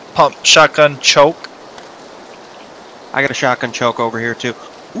 Pump shotgun choke. I got a shotgun choke over here too.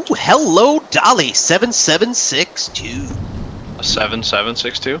 Ooh, hello, Dolly. 7762. A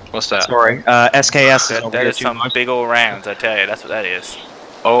 7762? What's that? Sorry, SKS is over That here is too. some big old rounds, I tell you. That's what that is.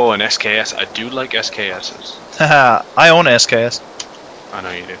 Oh, an SKS. I do like SKSs. Haha, I own a SKS. I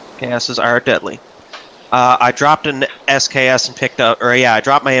know you do. SKSs are deadly. I dropped an SKS and picked up, or yeah, I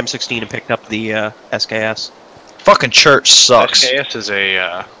dropped my M16 and picked up the SKS. Fucking church sucks. SKS is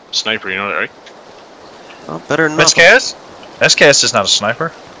a sniper, you know that, right? Well, better than nothing. SKS? SKS is not a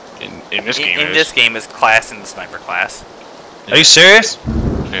sniper. In this game, In it this is. game, is class in the sniper class. Are you serious?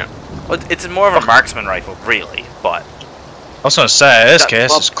 Well, it's more of a marksman rifle, really. But I was gonna say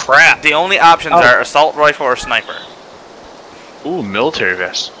SKS is crap. the only options are assault rifle or sniper. Ooh, military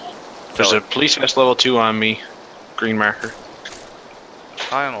vest. There's So- a police vest level 2 on me. Green marker.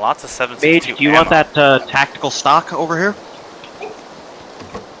 Finding lots of 7.62 Mage, do you want that tactical stock over here?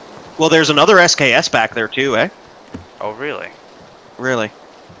 Well, there's another SKS back there too, eh? Oh, really? Really.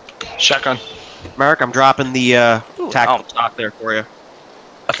 Shotgun. Mark, I'm dropping the Ooh, tactical stock there for you.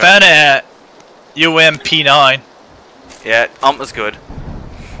 I found it at UMP9. Yeah, is good.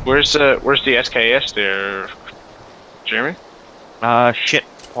 Where's the SKS there, Jeremy? Shit.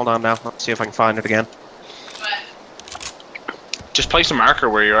 Hold on now. Let's see if I can find it again. Just place a marker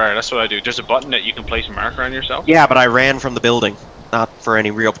where you are. That's what I do. There's a button that you can place a marker on yourself. Yeah, but I ran from the building. Not for any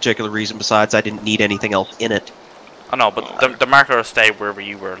real particular reason besides I didn't need anything else in it. Oh no, but the marker will stay wherever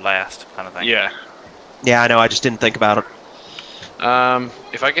you were last, kind of thing. Yeah. Yeah, I know. I just didn't think about it.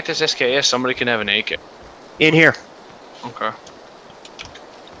 If I get this SKS, somebody can have an AK. In here. Okay.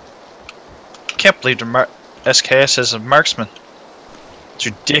 Can't believe the SKS is a marksman. It's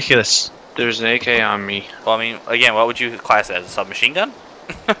ridiculous. There's an AK on me. Well, I mean, again, what would you class it as? A submachine gun?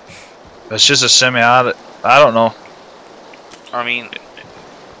 It's just a semi-auto. I don't know. I mean,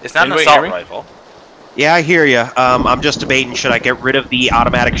 it's not Anybody an assault hear me? rifle. Yeah, I hear you. I'm just debating, should I get rid of the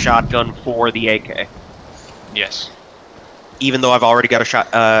automatic shotgun for the AK? Yes. Even though I've already got a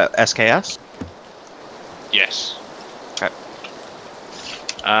SKS? Yes. Okay.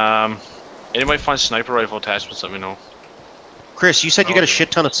 Anybody find sniper rifle attachments? Let me know. Chris, you said you got a shit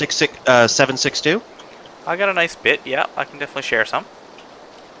ton of 7.62? I got a nice bit. Yeah, I can definitely share some.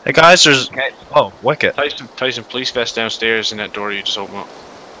 Hey guys, there's... Oh, wicked. Tyson, police vest downstairs in that door you just opened up.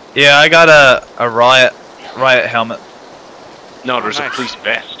 Yeah, I got a riot helmet. No, there's nice. a police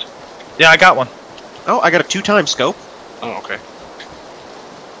vest. Yeah, I got one. Oh, I got a 2-time scope. Oh, okay.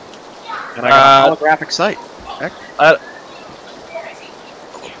 And I got a holographic sight.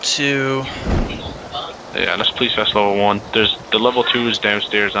 To... Yeah, that's police vest level 1. There's the level 2 is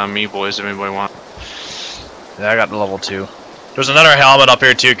downstairs on me, boys. If anybody want. Yeah, I got the level 2. There's another helmet up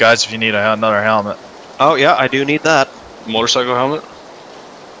here too, guys, if you need another helmet. Oh, yeah, I do need that. Motorcycle helmet.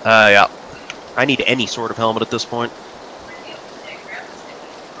 Yeah. I need any sort of helmet at this point.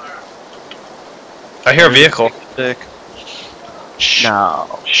 I hear a vehicle. Dick. Shh.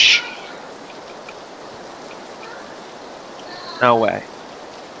 No. Shh. No way.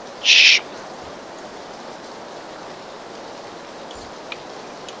 Shh.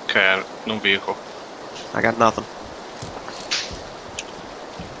 Okay, no vehicle. I got nothing.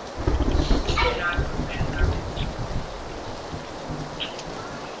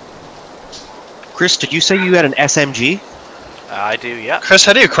 Chris, did you say you had an SMG? I do, yeah. Chris,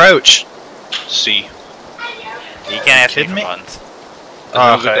 how do you crouch? C. You can't ask me kidding for me? buttons.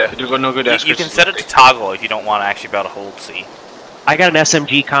 Oh, okay. No good You can set it to toggle if you don't want to actually be able to hold C. I got an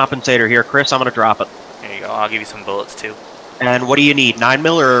SMG compensator here, Chris. I'm gonna drop it. There you go. I'll give you some bullets too. And what do you need? 9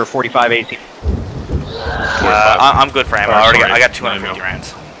 mil or 45 AC? I'm good for ammo. I got 250 9mm.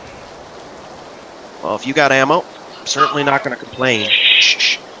 rounds. Well, if you got ammo, I'm certainly not gonna complain.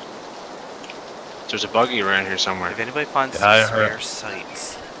 Shh. There's a buggy around here somewhere. If anybody finds Yeah, I some heard. spare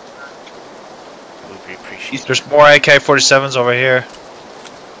sights, it would be appreciated. There's more AK-47s over here.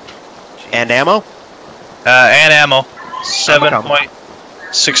 And ammo? And ammo. Come on.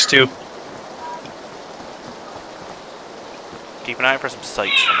 7.62. Keep an eye out for some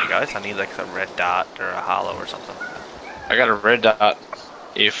sights from you guys. I need like a red dot or a hollow or something. I got a red dot.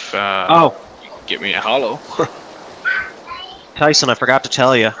 If Oh, you can get me a hollow. Tyson, I forgot to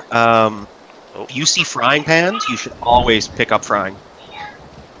tell you. If you see frying pans, you should always pick up frying.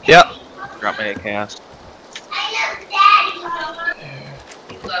 Yep. Drop my cast.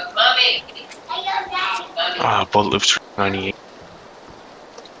 Bullet loops 98.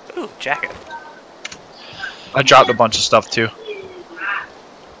 Ooh, jacket. I dropped a bunch of stuff too.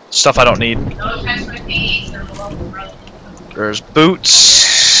 Stuff I don't need. There's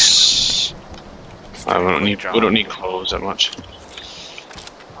boots. We don't need clothes that much.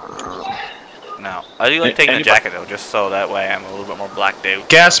 No, I do like taking the Anybody- jacket though, just so that way I'm a little bit more blacked out.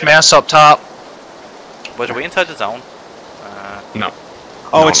 Gas mask up top. Was we inside the zone? No.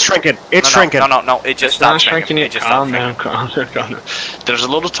 Oh, No. it's shrinking. It's no, shrinking. No, it just stopped shrinking. It just Calm stopped down, shrinking. calm down. There's a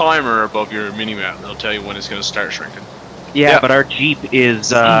little timer above your mini-map that'll tell you when it's going to start shrinking. Yeah, Yeah. but our Jeep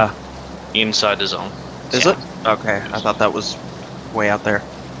is, Inside the zone. is it? Okay, I thought that was way out there.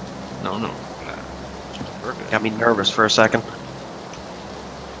 No. We're good. Got me nervous for a second.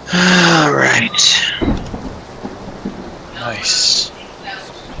 Alright. Nice.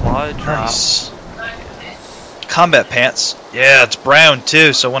 Supply drop. Nice. Combat pants. Yeah, it's brown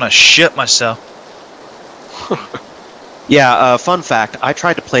too, so when I shit myself. Yeah, fun fact, I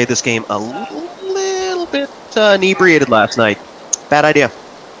tried to play this game a little bit inebriated last night. Bad idea.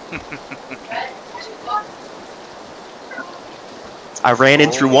 I ran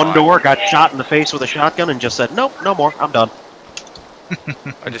in through one door, got shot in the face with a shotgun, and just said, nope, no more, I'm done.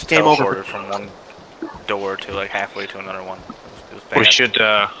 I just Game over. teleported from one door to like halfway to another one. It was bad. We should,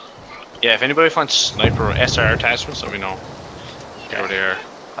 yeah, if anybody finds sniper or SR attachments, let me know. Over there.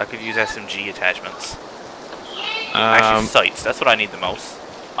 I could use SMG attachments. Actually, sights. That's what I need the most.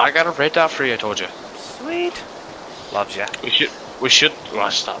 I got a red dot for you, I told you. Sweet. Loves ya. We should, well,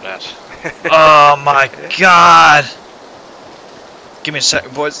 stop that. Oh my god! Give me a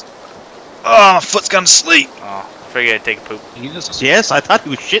second, boys. Oh, my foot's gone to sleep. Oh, I figured I'd take a poop. Yes, I thought he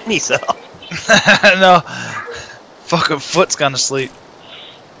was shitting himself. No. Fucking foot's gone to sleep.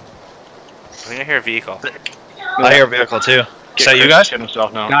 I think I hear a vehicle. I hear a vehicle too. Is that you guys?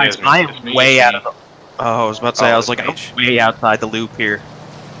 Himself now. Guys, Yeah, I it's am me, way it's out me. of the... Oh, I was about to say, Oh, I was it's like, I'm Mage. way outside the loop here.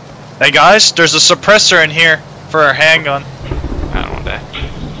 Hey guys, there's a suppressor in here for a handgun. I don't want that.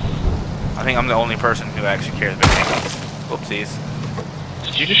 I think I'm the only person who actually cares about handguns. Whoopsies.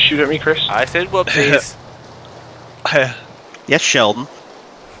 Did you just shoot at me, Chris? I said whoopsies. Yes, Sheldon.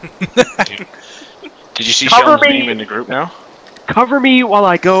 Did you see Cover Sheldon's me! name in the group now? Cover me while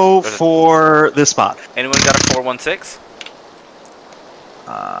I go There's a- for this spot. Anyone got a 416?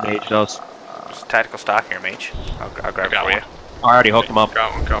 Mage does. There's a tactical stock here, Mage. I'll grab it got for one. you. I already hooked him up.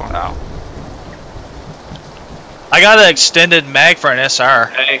 Got one. Oh. I got an extended mag for an SR.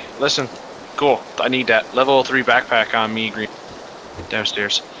 Hey, listen. Cool. I need that. Level 3 backpack on me, green.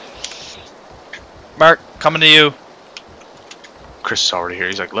 Downstairs. Mark, coming to you. Chris is already here.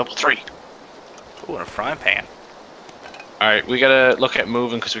 He's like, level 3. Ooh, and a frying pan. Alright, we gotta look at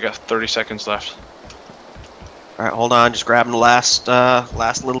moving because we got 30 seconds left. Alright, hold on. Just grabbing the last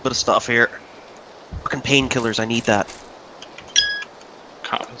little bit of stuff here. Fucking painkillers, I need that.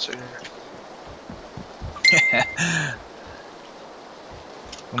 Compensator.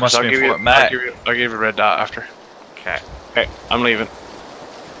 We must I'll be give in you, Fort Mac. I'll give you a red dot after. Okay. Okay, I'm leaving.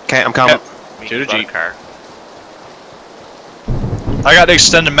 Okay, I'm coming. Me To the bought a Jeep. car. I got the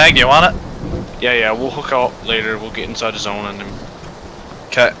extended mag. Do you want it? Yeah, we'll hook up later. We'll get inside the zone and then...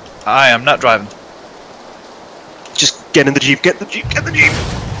 Okay. I am not driving. Just get in the Jeep, get in the Jeep, get in the Jeep!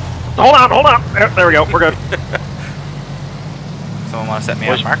 Hold on! There we go, we're good. Someone want to set me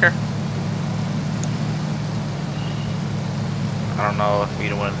on a marker? I don't know if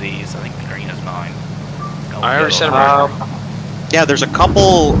either one of these. I think green is mine. No, I already yellow. set a marker. Yeah, there's a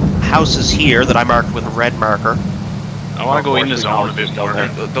couple houses here that I marked with a red marker. I want to go in the zone a bit more.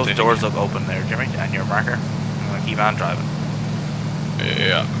 Those doors look open there, Jimmy, on your marker. I'm gonna keep on driving.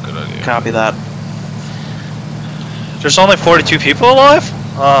 Yeah, good idea. Copy that. There's only 42 people alive?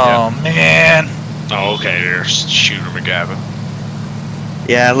 Oh, man. Oh, okay, there's Shooter McGavin.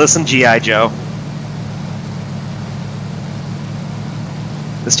 Yeah, listen, G.I. Joe.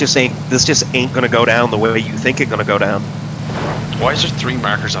 This just ain't gonna go down the way you think it's gonna go down. Why is there 3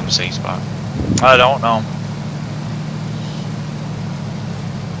 markers on the same spot? I don't know.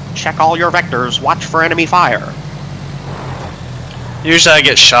 Check all your vectors. Watch for enemy fire. Usually I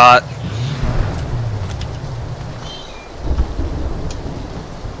get shot.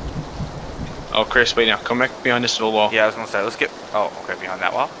 Oh, Chris, wait now. Come back behind this little wall. Yeah, I was gonna say, let's get. Oh, okay, behind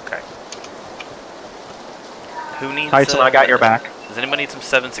that wall. Okay. Who needs? Tyson, I got your back. Does anybody need some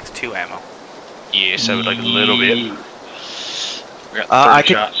 7.62 ammo? Yes, I would like a little bit. We got 30 I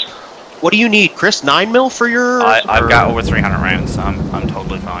could- shots. What do you need, Chris? 9mm for your? I've got over 300 rounds, so I'm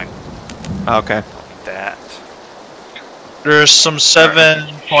totally fine. Okay. Like that. There's some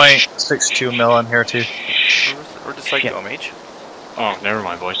 7.62 mil in here too. Where does sight go, Mage? Oh, never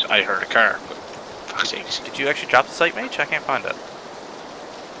mind, boys. I heard a car. But fuck's sakes. Did you actually drop the sight, Mage? I can't find it.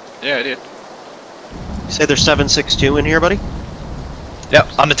 Yeah, I did. You say there's 7.62 in here, buddy?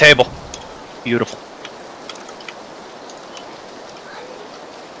 Yep, on the table. Beautiful.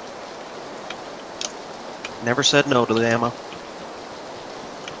 Never said no to the ammo.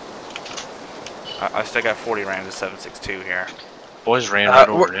 I still got 40 rounds of 7.62 here. Boys ran right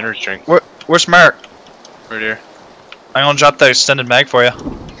over where- an energy drink. Where's Mark? Right here. I'm gonna drop the extended mag for you.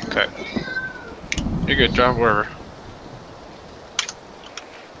 Okay. You're good, drop wherever.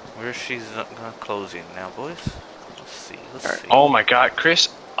 Where's she's closing now, boys? Let's see. Let's see. Oh my god, Chris,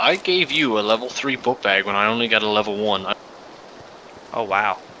 I gave you a level 3 book bag when I only got a level 1. Oh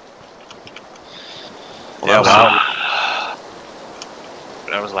wow. Yeah, wow.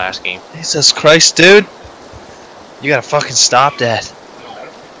 That was last game. Jesus Christ, dude. You gotta fucking stop that.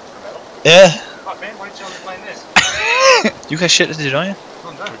 Yeah. You got shit to do, don't you?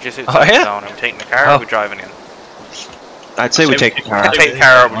 We're just Oh, yeah? zone. I'm taking the car. Oh. Or we're driving in. I'd say we take the car. I'm taking the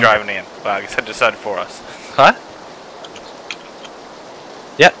car. Or we're driving in. But I guess I decided for us. Huh?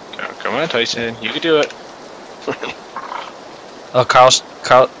 Yep. Come on, Tyson. You can do it. Oh,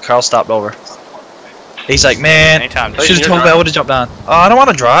 Carl stopped over. He's like, man, Anytime. Tyson, should have you're told me I driving. would have jumped on. Oh, I don't want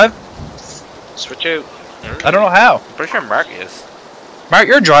to drive. Switch out. I don't know how. I'm pretty sure Mark is. Mark,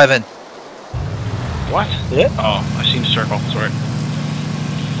 you're driving. What? Yeah. Oh, I seen the circle. Sorry.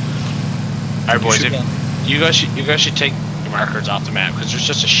 Alright, boys. You guys should take the markers off the map because there's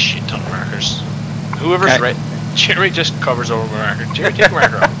just a shit ton of markers. Whoever's Okay. right, Jerry just covers over my marker. Jerry, take the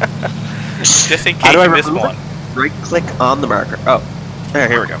marker off. Just in How case do I you miss remove one. Right click on the marker. Oh. There,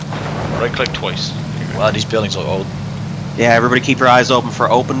 here we go. Right click twice. Wow, these buildings look old. Yeah, everybody keep your eyes open for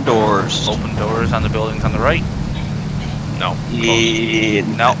open doors. Open doors on the buildings on the right. No. Yeah.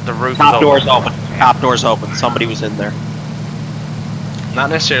 No, the roof Top is door's open. open. Top door's open. Somebody was in there. Not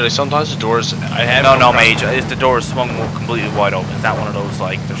necessarily. Sometimes the doors. I have No, Mage. Is the door swung completely wide open? It's not one of those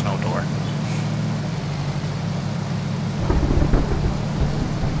like there's no door.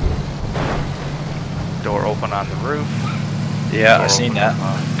 Door open on the roof. Yeah, Door I seen open that.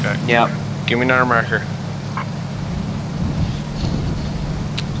 on- Okay. Yeah. Give me another marker.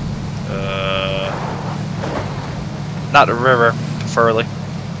 Not the river, Furley.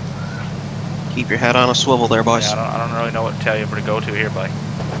 Keep your head on a swivel there, boys. Yeah, I don't really know what to tell you where to go to here, buddy.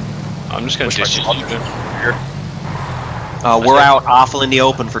 I'm just gonna Which ditch one? it. We're out awful in the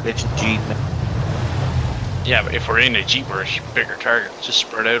open for ditching Jeep. Yeah, but if we're in a jeep, we're a bigger target. Just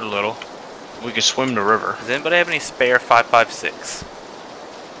spread out a little. We can swim the river. Does anybody have any spare 5.56?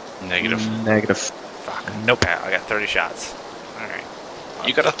 Negative. Negative. Fuck. Nope. Yeah, I got 30 shots. All right.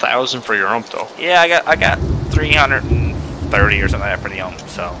 You got 1,000 for your ump though. Yeah, I got 330 or something like that for the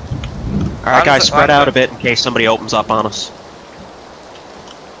so. Alright, guys, spread out a bit in case somebody opens up on us.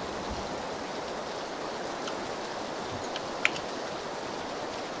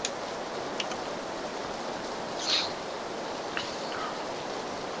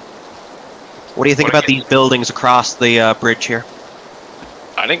 What do you think about these buildings across the bridge here?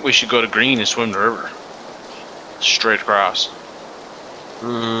 I think we should go to green and swim the river. Straight across.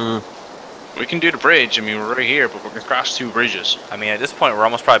 Mm, We can do the bridge. I mean, we're right here, but we're gonna cross 2 bridges. I mean, at this point, we're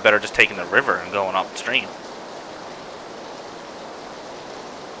almost probably better just taking the river and going upstream.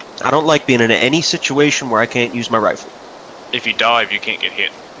 I don't like being in any situation where I can't use my rifle. If you dive, you can't get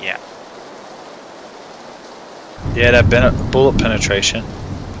hit. Yeah. Yeah, that bullet penetration.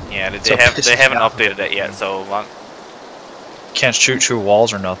 Yeah, they So haven't pisses me off. updated that yet, so Can't shoot through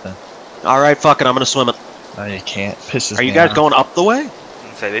walls or nothing. Alright, fuck it, I'm gonna swim it. No, you can't. Pisses Are you me guys off. going up the way?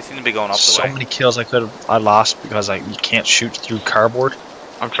 I'd say they seem to be going up the So way. many kills I lost because you can't shoot through cardboard.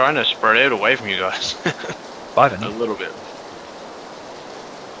 I'm trying to spread out away from you guys. Bye, A Vinny. little bit.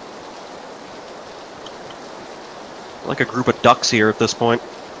 Like a group of ducks here at this point.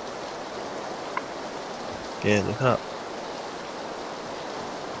 Yeah, look up.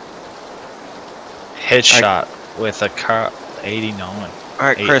 Headshot with a car 89.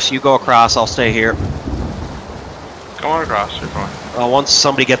 Alright, Chris, you go across, I'll stay here. Go on across, you're fine. Once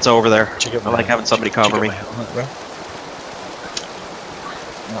somebody gets over there, Check out I like having somebody cover me. My helmet, bro.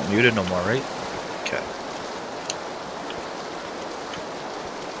 I'm not muted no more, right? Okay.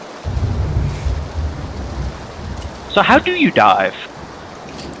 So how do you dive?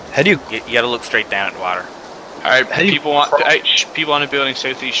 How do you? You gotta look straight down at the water. Alright, How do you people people on the building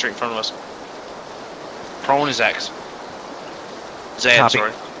southeast straight in front of us. Prone is X. Zed, Copy.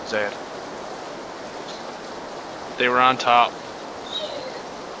 sorry. Zed. They were on top.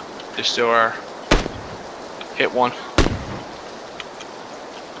 They still are. Hit one.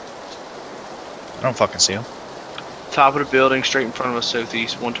 I don't fucking see him. Top of the building, straight in front of us,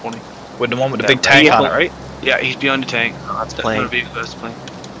 southeast, 120. With the one with the That big tank on it, vehicle. right? Yeah, he's behind the tank. That's That's plane. not a vehicle, that's the plane.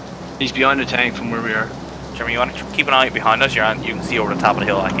 He's behind the tank from where we are. Jeremy, you want to keep an eye behind us? You can see over the top of the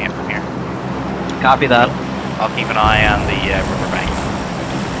hill. I can't from here. Copy that. I'll keep an eye on the riverbank.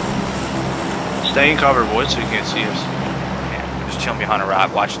 Stay in cover, boys, so you can't see us. Yeah, we're just chilling behind a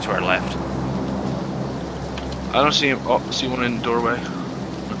rock, watching to our left. I don't see him. Oh, I see one in the doorway.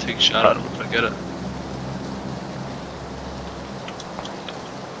 I'll take a shot at him if I get it.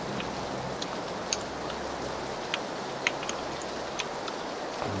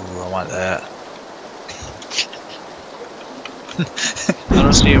 Ooh, I want that. I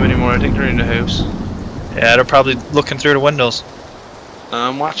don't see him anymore. I think they're in the house. Yeah, they're probably looking through the windows.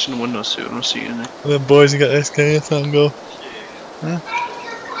 I'm watching the windows too. I don't see anything. The boys got SKS on go.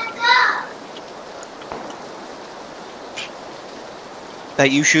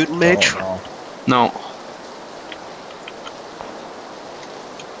 That you shooting, Mage? Oh, No.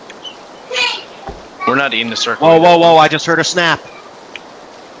 We're not in the circle. Whoa, whoa, whoa, I just heard a snap. no.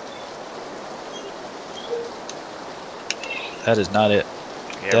 That is not it.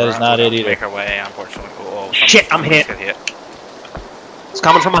 Yeah, That is not it either. Make our way, unfortunately. Oh, Shit, I'm hit. got hit. It's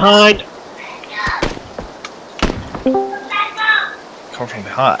coming from behind. Come from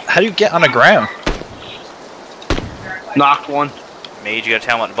behind. How do you get on the ground? Knocked one. Mage, you gotta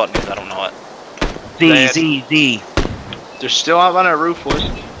tell me what the button is. I don't know it. Z, Dead. Z, Z. They're still up on our roof, boys.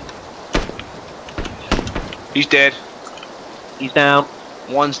 He's dead. He's down.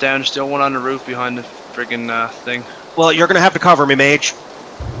 One's down. There's still one on the roof behind the friggin' thing. Well, you're gonna have to cover me, Mage.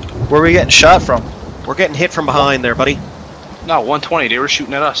 Where are we getting shot from? We're getting hit from behind there, buddy. No, 120. They were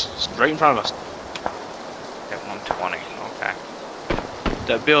shooting at us. It's right in front of us. At 120. Okay.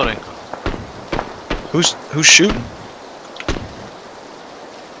 That building. Who's shooting?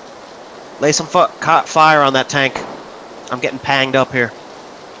 Lay some fire on that tank. I'm getting panged up here.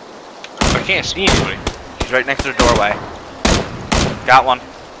 I can't see anybody. He's right next to the doorway. Got one.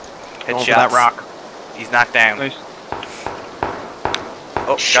 Going Headshot. for that rock. He's knocked down. Nice.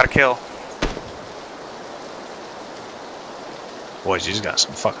 Oh, got a kill. Boys, you just got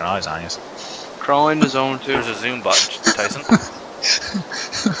some fucking eyes on you. Crawl in the zone too. There's a zoom button, Tyson.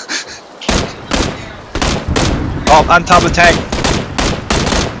 Oh, on top of the tank.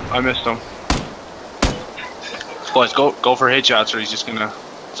 I missed him. Boys, go for headshots or he's just gonna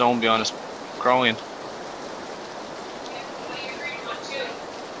zone beyond us. Crawl in.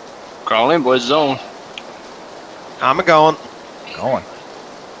 Crawl in, boys, zone. I'm a going. Going.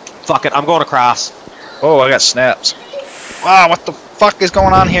 Fuck it, I'm going across. Oh, I got snaps. Wow, what the fuck is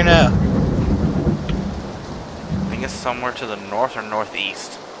going on here now? I think it's somewhere to the north or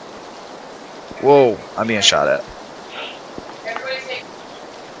northeast. Whoa, I'm being shot at.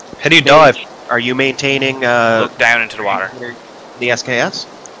 How do you dive? Are you maintaining Look down into the water. the SKS?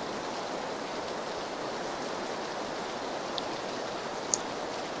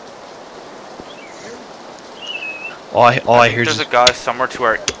 All I hear There's is a guy somewhere to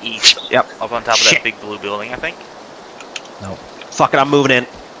our east. Yep. Up on top of Shit. that big blue building, I think. Fuck it, I'm moving in.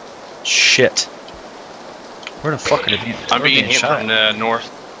 shit. Where the fuck are they being? I'm where being hit shot from at? the north.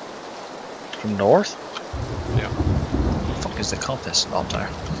 From north? Yeah. The fuck is the compass up there?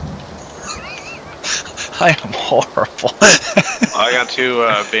 I am horrible. I got two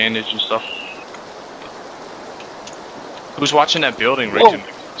bandage and stuff. Who's watching that building, Whoa. Rick?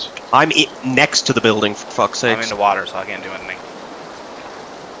 I'm next to the building, for fuck's I'm sake. in the water, so I can't do anything.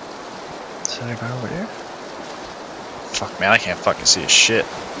 Is that a guy over there? Fuck, man, I can't fucking see a shit.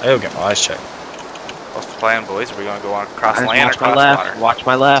 I gotta get my eyes checked. What's the plan, boys? Are we gonna go on across I just land or watch my across left. water? Watch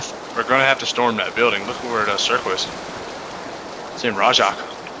my left. We're gonna have to storm that building. Look where the circle is. It's in Rajak.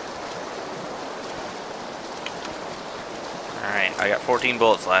 Alright, I got 14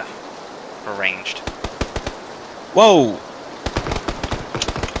 bullets left. For ranged. Whoa!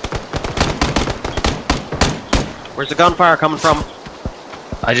 Where's the gunfire coming from?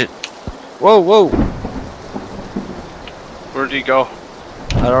 I just. Whoa, whoa! Where did he go?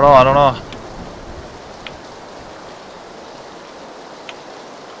 I don't know. I don't know.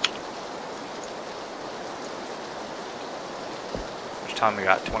 How much time we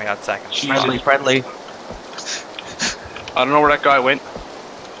got? 20 odd seconds. Friendly, friendly. I don't know where that guy went.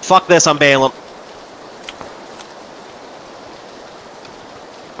 Fuck this, I'm bailing.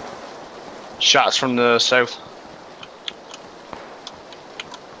 Shots from the south.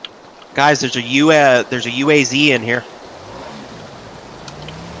 Guys, there's a UAZ in here.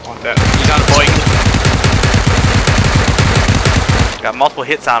 Want that? He's on a bike. Got multiple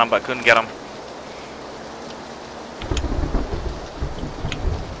hits on him, but couldn't get him.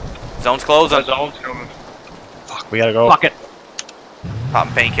 Zone's closing. Zone's coming. Fuck, we gotta go. Fuck it.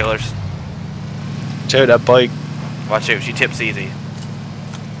 Popping painkillers. Dude, that bike. Watch out, she tips easy.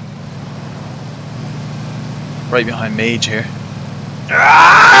 Right behind Mage here.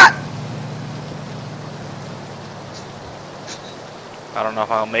 I don't know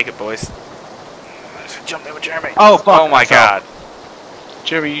if I'll make it, boys. Jump in with Jeremy. Oh, fuck. Oh my god.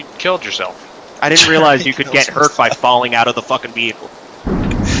 Jeremy, you killed yourself. I didn't realize you could get hurt by falling out of the fucking vehicle.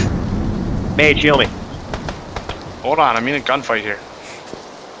 Mage, heal me. Hold on, I'm in a gunfight here.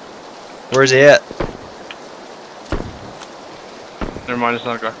 Where's he at? Never mind, it's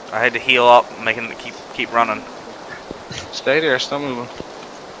not a guy. I had to heal up, making it keep running. Stay there, stop moving.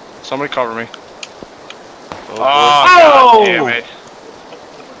 Somebody cover me. Oh! God damn it.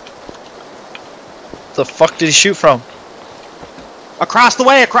 The fuck did he shoot from? Across the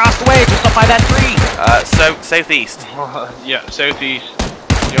way, just up by that tree. Southeast. Yeah, southeast.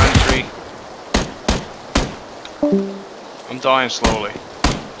 Behind the tree. I'm dying slowly.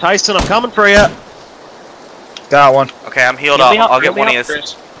 Tyson, I'm coming for you. Got one. Okay, I'm healed Heal up. me up, I'll heal get me one up, of his.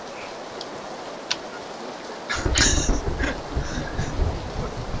 Chris.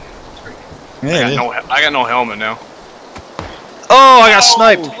 Yeah. I got no helmet now. Oh, I got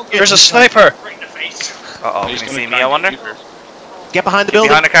sniped. There's a sniper. Uh-oh, He's can you gonna see try me, I and wonder? shoot her. Get behind the Get building.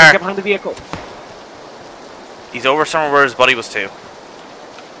 behind the car. Get behind the vehicle. He's over somewhere where his buddy was too.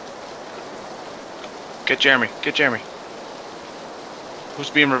 Get Jeremy. Get Jeremy. Who's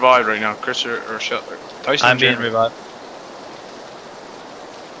being revived right now? Chris or Tyson? I'm or being Jeremy? revived.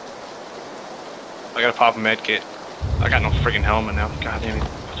 I gotta pop a med kit. I got no freaking helmet now. God damn it.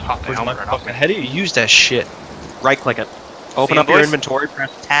 Let's pop the Where's my helmet right off fucking me. How do you use that shit? Right click it. Open See up him, your boys? inventory,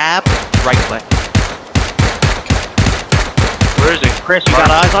 press tab, right click. Where is he? Chris, you got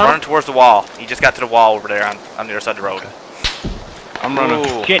eyes on him? Running towards the wall. He just got to the wall over there on the other side of the road. I'm running.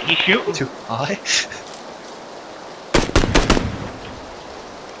 Ooh. Shit, he's shooting. Too high?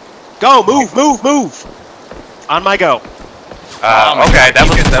 Go, move. On my go. Okay,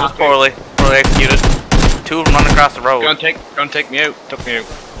 that was poorly executed. Two of them running across the road. Gonna take me out. Took me out.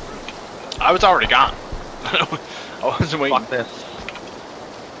 I was already gone. I wasn't waiting. Fuck this.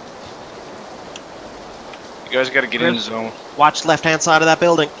 You guys gotta get in the zone. Watch left hand side of that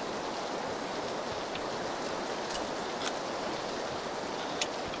building.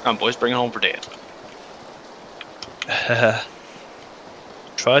 Come on, boys, bring it home for dad.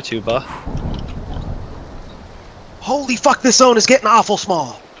 Try to, but Holy fuck, this zone is getting awful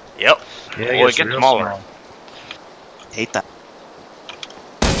small. Yep. yeah, Boy, it gets smaller. Hate that.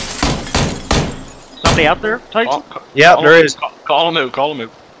 Somebody out there, Tyson? Yeah, there is. Call him out. Call him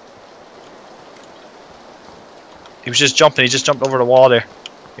out. He was just jumping. He just jumped over the wall there.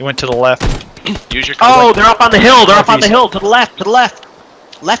 He went to the left. Use your Oh, compass. they're up on the hill. They're up on the hill. To the left.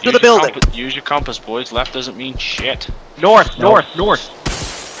 Left of Use the your building. Use your compass, boys. Left doesn't mean shit. North.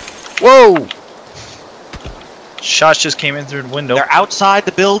 Whoa! Shots just came in through the window. They're outside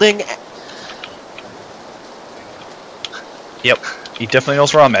the building. Yep. He definitely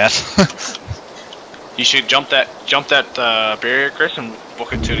knows where I'm at. You should jump that barrier, Chris, and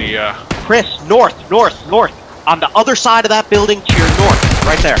book it to the. Chris, north. On the other side of that building to your north.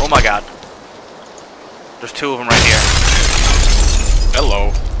 Right there. Oh my god. There's two of them right here.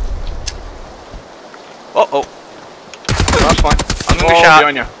 Hello. Oh. That's fine. I'm gonna be shot.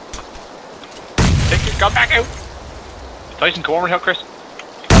 Behind you. Take your gun back out. Tyson, come over and help Chris.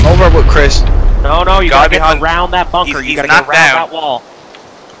 I'm over with Chris. No, you Guy gotta get behind- around that bunker. he's You gotta get knocked around down. that wall.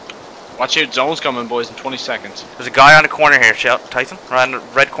 Watch out, zone's coming, boys, in 20 seconds. There's a guy on the corner here, Tyson. Right on the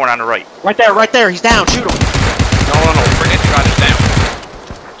red corner on the right. Right there. He's down. Shoot him. No. Forget the guy that's down.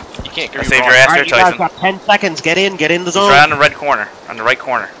 You can't I get saved me your wrong. ass there, Alright, you guys Tyson. got 10 seconds. Get in the He's zone. right on the red corner. On the right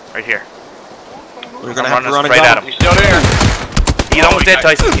corner. Right here. We're I'm gonna have to running run a straight gun. at him. He's still there. He's almost dead,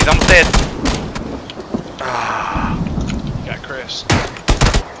 Tyson. He's almost dead. Got Chris.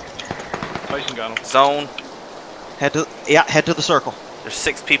 Tyson got him. Zone. Head to the circle. There's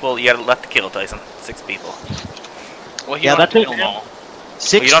 6 people. You got left to kill, Tyson. 6 people. Well, he Yeah, that's that's kill it. them all.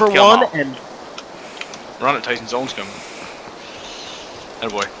 6 you don't for have to kill 'em one, all. and Run it, Tyson. Zone's coming.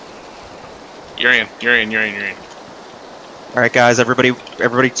 Attaboy. You're in. You're in. You're in. You're in. all right, guys.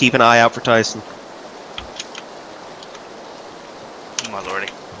 Everybody keep an eye out for Tyson. Oh my lordy.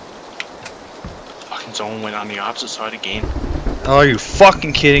 Fucking zone went on the opposite side again. Oh, are you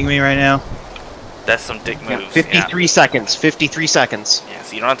fucking kidding me right now? That's some dick moves. 53 seconds. 53 seconds. Yeah,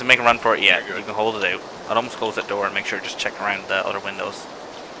 so you don't have to make a run for it yet. Very good. You can hold it out. I'd almost close that door and make sure just check around the other windows.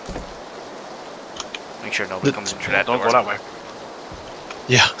 Make sure nobody comes in through that Don't door. go that way.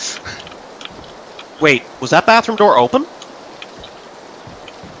 Yeah. Wait, was that bathroom door open?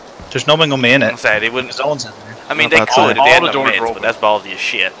 There's no one gonna be in I'm it. saying they wouldn't. There's no one's in there. I mean, No, they that's could. all They had the no doors mids, were but open. that's ballsy as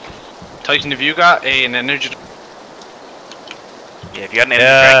shit. Tyson, have you got an energy? Yeah, if you got an energy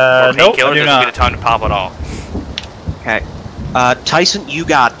drink or nope, I painkiller, do this not. would be the time to pop it all. Okay. Tyson, you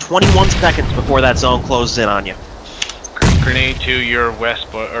got 21 seconds before that zone closes in on you. Grenade to your west,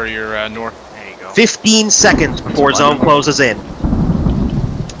 or your north. There you go. 15 seconds before zone closes in.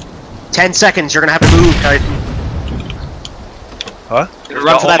 10 seconds. You're gonna have to move, Tyson. Huh?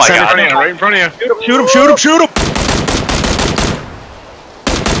 Run for Oh that my center. God. Right in front of you. Shoot him! Shoot him! Shoot him!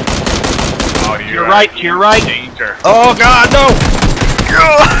 Oh, You're right. You're right. Danger. Oh God, no!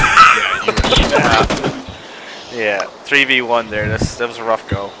 Yeah, 3v1 there. That was a rough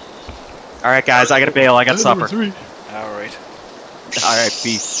go. All right, guys. I gotta bail. I got supper. All right. All right.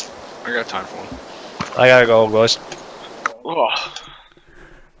 Peace. I got time for one. I gotta go, guys. Oh.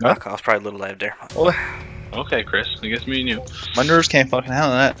 Huh? I was probably a little loud there. Okay, Chris. I guess me and you. My nerves can't fucking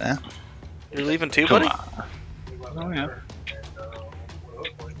handle that. You're leaving too, Come buddy? on. Oh yeah.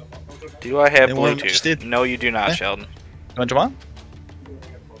 Do I have Anyone Bluetooth? interested? No, you do not, Eh? Sheldon. You want Jamal?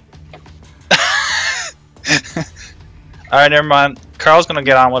 Alright, never mind. Carl's gonna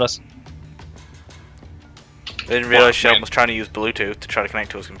get on with us. I didn't realize Sheldon man. was trying to use Bluetooth to try to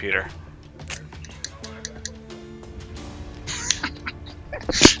connect to his computer.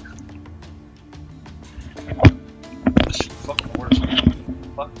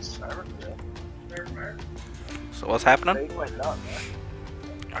 So what's happening?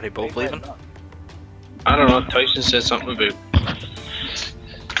 Are they both leaving? I don't know. Tyson said something about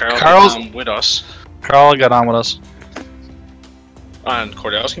Carl's- with us Carl got on with us. on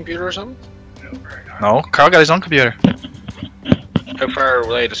Cordell's computer or something. No, Carl got his own computer. How far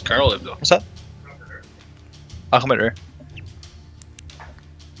away does Carl live though? What's that? I'll come here.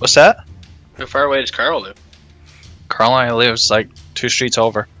 What's that? How far away does Carl live? Carl and I lives like 2 streets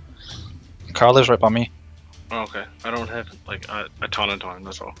over. Carl lives right by me. Oh, okay. I don't have like a ton of time.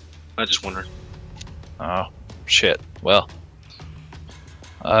 That's all. I just wondered. Oh, shit. Well.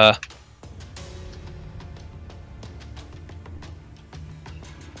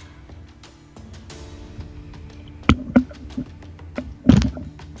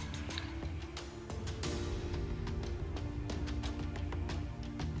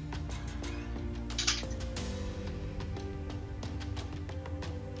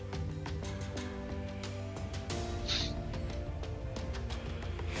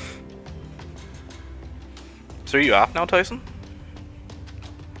 So are you off now, Tyson?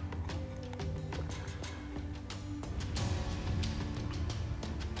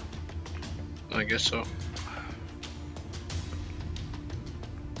 I guess so.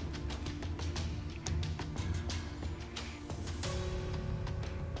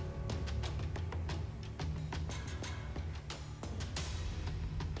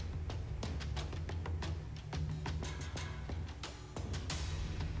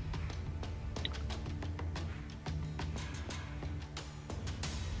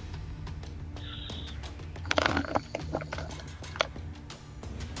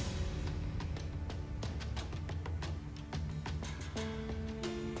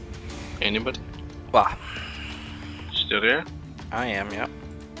 Anybody? Wow. Still there? I am, yeah.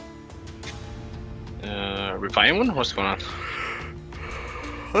 Refine one? What's going on?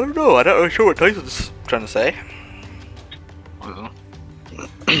 I don't know. I'm not really sure what Tyson's trying to say. I don't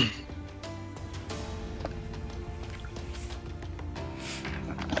know.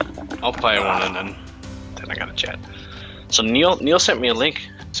 I'll play one and then I gotta chat. So Neil sent me a link.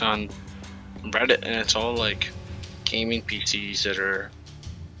 It's on Reddit and it's all like gaming PCs that are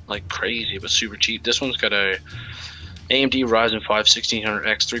like crazy but super cheap. This one's got a AMD Ryzen 5 1600X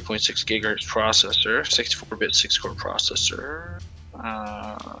 3.6 GHz processor, 64-bit 6-core processor.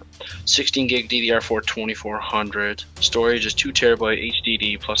 16 gig DDR4 2400. Storage is 2 terabyte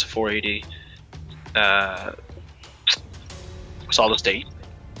HDD plus a 480 solid state.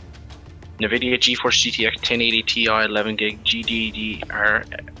 NVIDIA GeForce GTX 1080 Ti 11 gig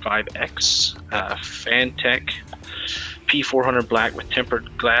GDDR5X. Fantech P400 Black with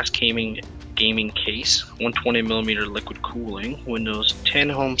tempered glass gaming case. 120mm liquid cooling. Windows 10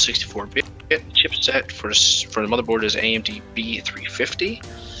 Home 64-bit. Chipset for the motherboard is AMD B350.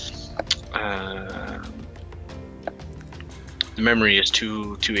 The memory is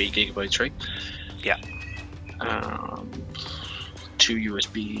 28 gigabytes, right? Yeah. 2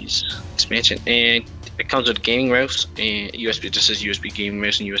 USBs expansion, and it comes with a gaming mouse and USB. It just says USB gaming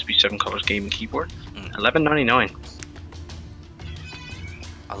mouse and USB 7 colors gaming keyboard. $11.99.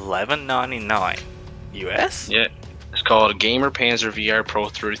 $11.99 US? Yeah, it's called a Gamer Panzer VR Pro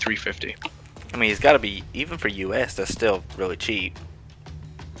 3350. I mean, it's got to be, even for US, that's still really cheap.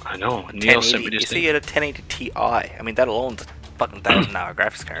 I know. Neil sent me You this see, at a 1080 Ti. I mean, that alone's a fucking $1,000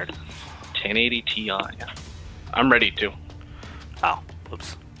 graphics card. 1080 Ti. I'm ready to. Oh,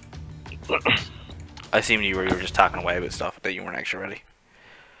 oops. I assumed you were just talking away about stuff that you weren't actually ready.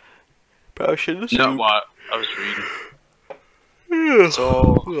 Probably shouldn't have. No, what? I was reading.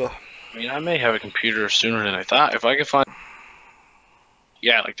 So, I mean, I may have a computer sooner than I thought. If I can find...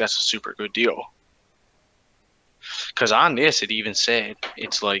 Yeah, like, that's a super good deal. Because on this, it even said,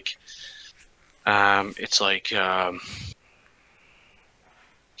 it's like... what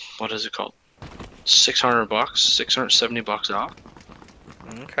is it called? $600, $670 off.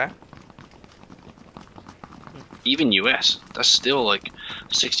 Okay. Even US, that's still like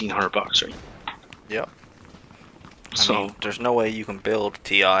 $1,600, right? Yep. So I mean, there's no way you can build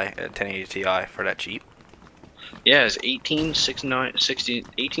Ti at 1080 Ti for that cheap. yeah, it's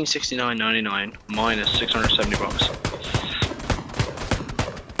 $1869.99 minus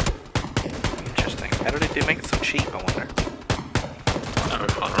 $670. Interesting. How did they make it so cheap? I wonder. I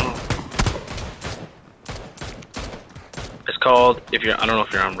don't know. It's called, I don't know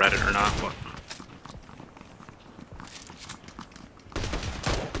if you're on Reddit or not, but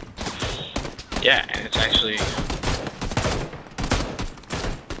yeah, and it's actually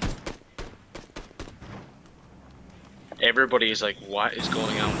everybody's like, what is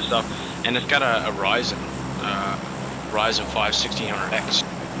going on with stuff? And it's got a Ryzen 5 1600X.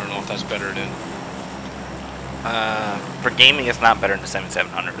 I don't know if that's better than For gaming, it's not better than the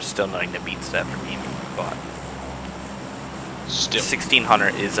 7700. It's still not going to beat that for gaming, but still.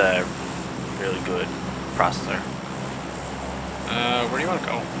 1600 is a really good processor. Where do you want to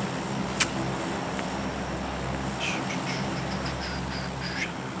go?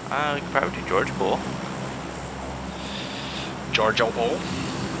 We could probably do George Pool. George Pool.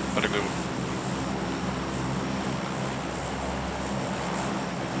 What a good one.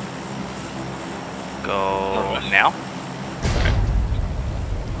 Go Northwest. now. Okay.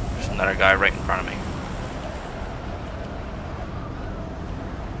 There's another guy right in front of me.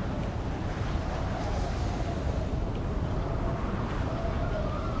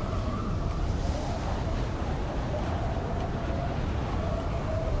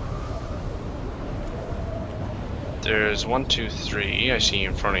 There's 1, 2, 3. I see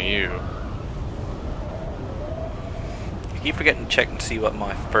in front of you. I keep forgetting to check and see what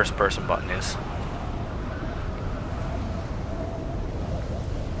my first person button is.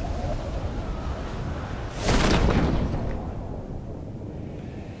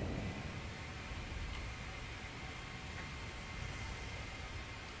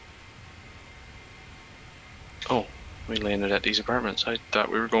 Oh, we landed at these apartments. I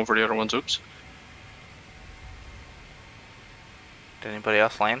thought we were going for the other ones. Oops. Did anybody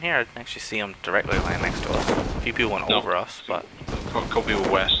else land here? I didn't actually see them directly land next to us. A few people went No. over us, but A couple people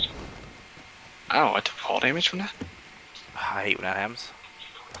west. Oh, I took fall damage from that? I hate when that happens.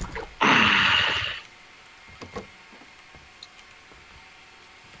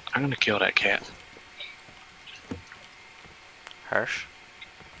 I'm gonna kill that cat. Hirsch.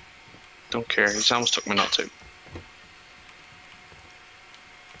 Don't care. He's almost took my nuts out.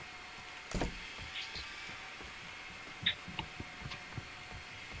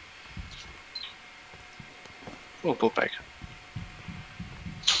 Oh, boat bag.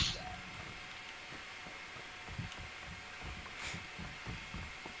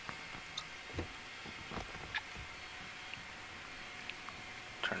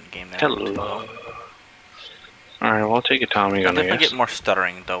 Turn the game down. Hello. Alright, well, I'll take a Tommy I gun, I definitely guess. get more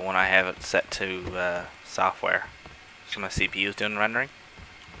stuttering though when I have it set to software. So my CPU is doing rendering.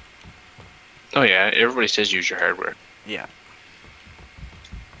 Oh yeah, everybody says use your hardware. Yeah.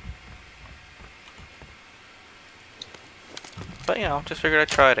 But you know, just figured I'd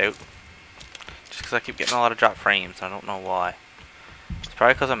try it out. Just because I keep getting a lot of drop frames. I don't know why. It's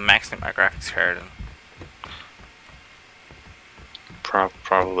probably because I'm maxing my graphics card. And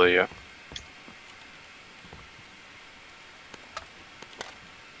Probably, yeah.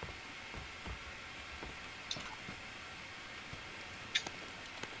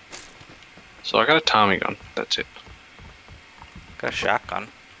 So I got a Tommy gun. That's it. got a shotgun.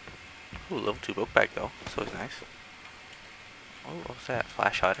 Ooh, level 2 book bag though. That's always nice. Oh, what was that?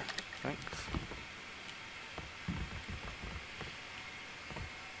 Flash hider. Thanks.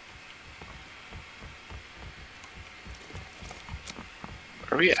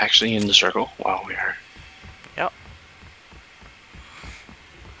 Are we actually in the circle? Wow, we are. Yep.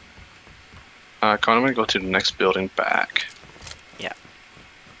 Connor, I'm gonna go to the next building back. Yeah.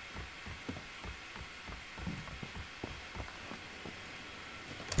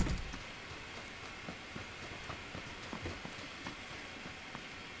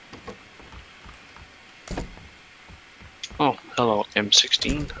 Oh, hello,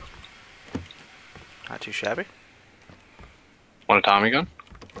 M16. Not too shabby. Want a Tommy gun?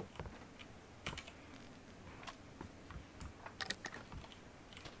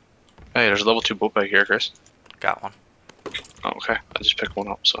 Hey, there's a level 2 boat bag here, Chris. Got one. Oh, okay. I just picked one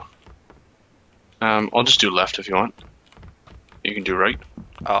up, so. I'll just do left if you want. You can do right.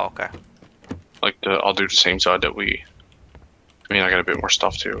 Oh, okay. Like, I'll do the same side that we... I mean, I got a bit more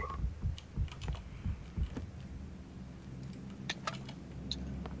stuff, too.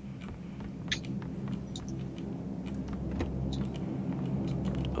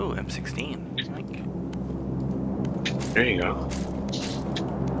 Ooh, M16. There you go.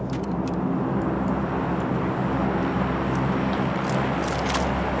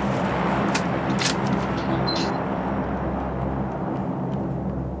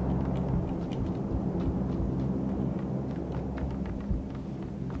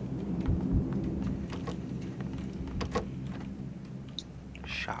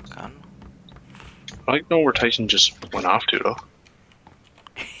 Shotgun. I like know where Tyson just went off to, though.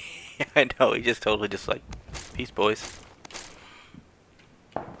 I know, he just totally just like, peace boys.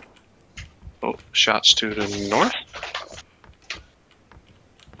 Oh, shots to the north.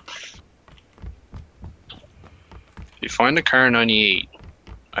 If you find a car 98,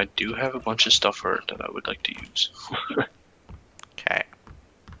 I do have a bunch of stuff for it that I would like to use. Okay.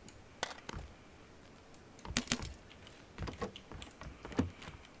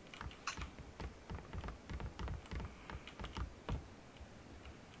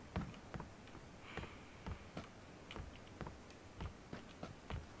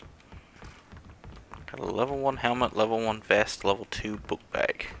 Got a level 1 helmet, level 1 vest, level 2 book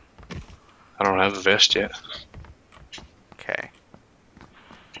bag. I don't have a vest yet. Okay.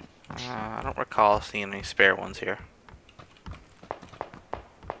 I don't recall seeing any spare ones here.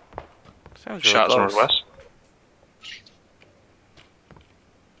 Sounds really Shots close. northwest.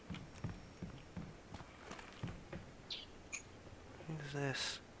 What is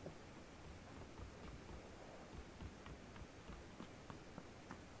this?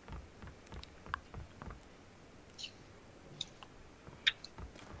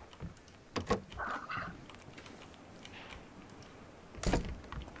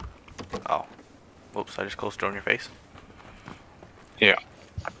 Oh. Whoops, I just closed the door in your face. Yeah.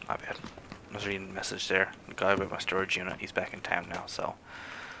 My bad. I was reading a message there. The guy about my storage unit, he's back in town now, so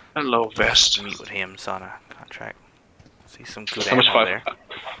Hello, vest. to meet with him on a contract. See some good How much ammo there.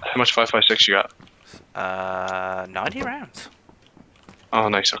 How much 5.56 you got? 90 rounds. Oh,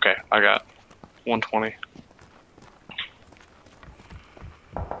 nice. Okay, I got 120.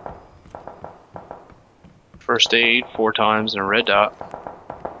 First aid 4 times and a red dot.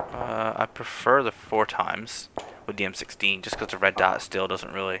 I prefer the 4 times with the M16, just because the red dot still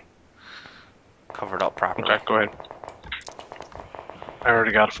doesn't really cover it up properly. Okay, go ahead. I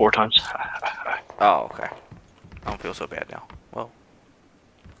already got it 4 times. Oh, okay. I don't feel so bad now. Well,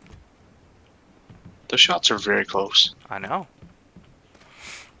 The shots are very close. I know.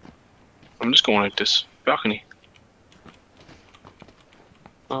 I'm just going at this balcony.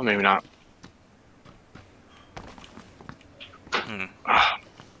 Well, maybe not. Hmm. Ah,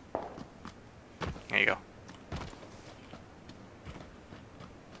 There you go.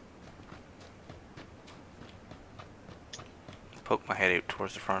 Poke my head out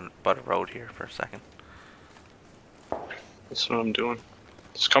towards the front butt of the road here for a second. that's what I'm doing.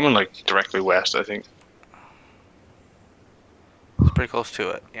 It's coming like directly west, I think. It's pretty close to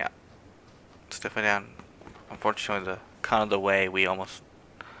it, yeah. It's definitely down. Unfortunately, the kind of the way we almost.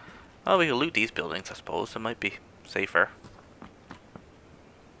 Well, we could loot these buildings, I suppose. It might be safer.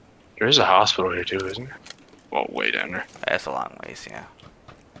 There is a hospital here too, isn't there? Well, way down there. That's a long ways, yeah.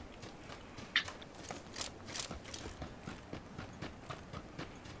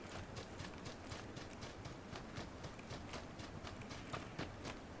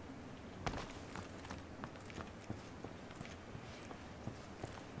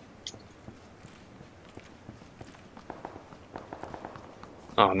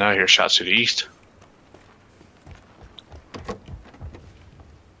 Oh, now I hear shots to the east.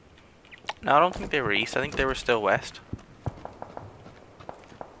 No, I don't think they were east. I think they were still west.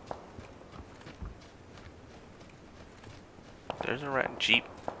 There's a red Jeep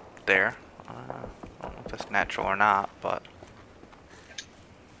there. I don't know if that's natural or not, but...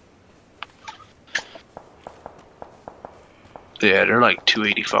 Yeah, they're like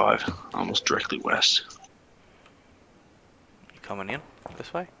 285, almost directly west. You coming in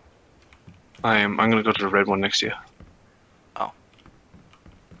this way? I'm gonna go to the red one next to you. Oh.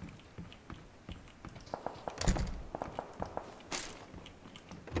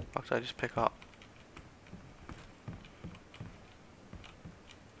 What did I just pick up?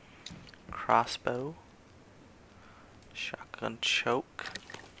 Crossbow. Shotgun choke.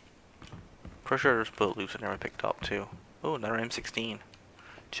 Pretty sure there's bullet loops I never picked up too. Oh, another M16.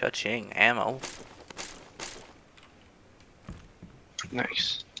 Cha-ching. Ammo.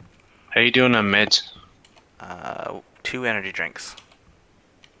 Nice. How you doing on meds? 2 energy drinks.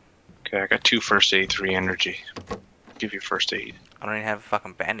 Okay, I got 2 first aid, 3 energy. Give you first aid. I don't even have a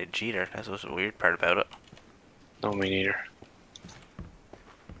fucking bandage either. That's what's the weird part about it. No, me neither.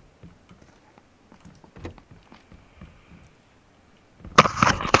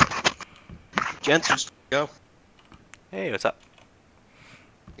 Gents, just go. Hey, what's up?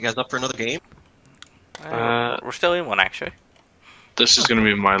 You guys up for another game? We're still in one, actually. This is gonna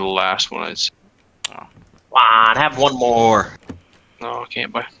be my last one, I'd say. Come on, have one more. No, I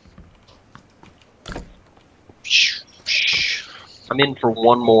can't buy. I'm in for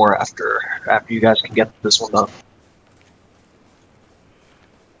one more after you guys can get this one done.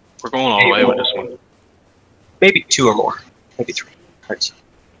 We're going all the way with this one. Maybe 2 or more. Maybe 3. Hard to say.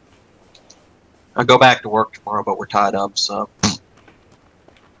 I'll go back to work tomorrow, but we're tied up, so...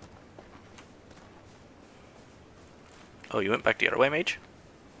 Oh, you went back the other way, Mage?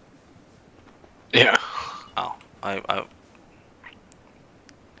 Yeah. Oh, I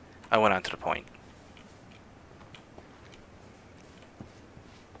went on to the point.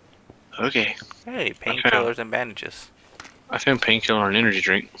 Okay. Hey, painkillers and bandages. I found painkiller and energy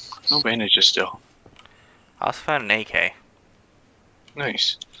drink. No bandages still. I also found an AK.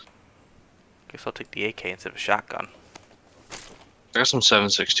 Nice. Guess I'll take the AK instead of a shotgun. I got some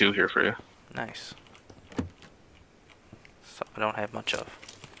 7.62 here for you. Nice. Stuff I don't have much of.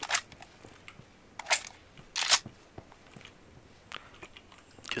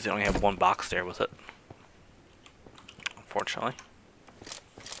 Because they only have 1 box there with it. Unfortunately.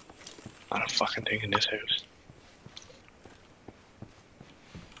 Not a fucking thing in this house.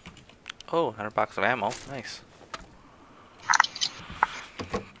 Oh, another box of ammo. Nice.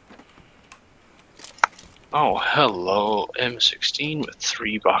 Oh, hello. M16 with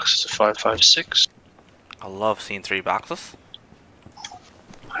 3 boxes of 5.56. I love seeing 3 boxes.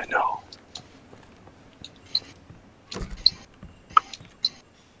 I know.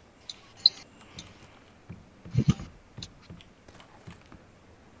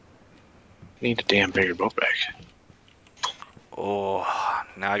 Need a damn bigger boat bag. Oh,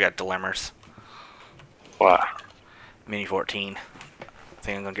 now I got dilemmas. What? Mini 14. I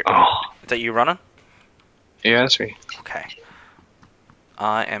think I'm gonna get. Oh. Is that you running? Yeah, that's me. Okay.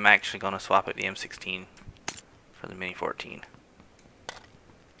 I am actually gonna swap out the M16 for the Mini 14.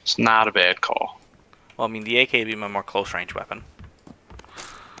 It's not a bad call. Well, I mean, the AK would be my more close range weapon.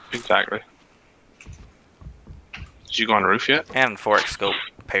 Exactly. Did you go on the roof yet? And 4x scope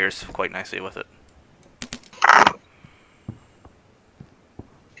pairs quite nicely with it.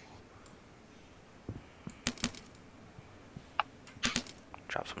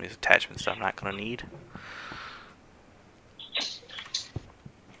 Drop some of these attachments that I'm not gonna need.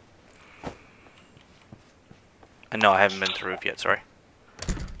 And no, I haven't been to the roof yet, sorry.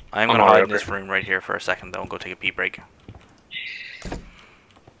 I'm gonna hide in this room right here for a second though and go take a pee break.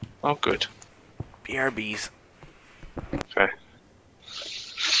 Oh, good. BRBs. Okay.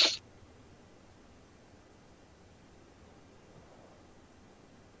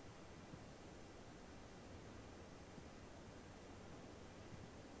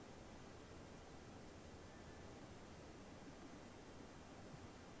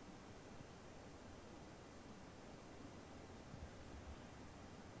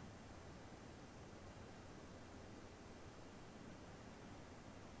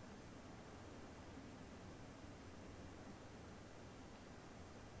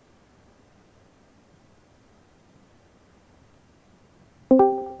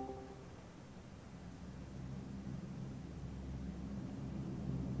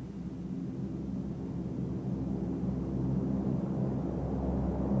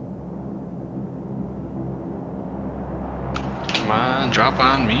 on, drop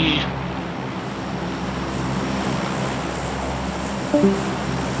on me.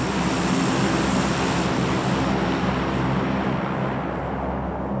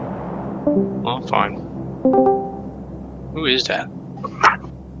 Well, fine. Who is that?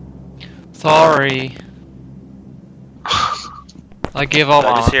 Sorry. I give up Did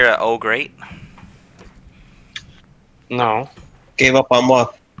I on just it. hear a oh great? No. Gave up on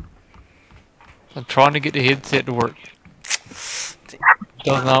what? I'm trying to get the headset to work.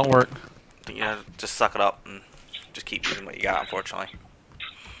 Does not work. You know, just suck it up and just keep using what you got. Unfortunately,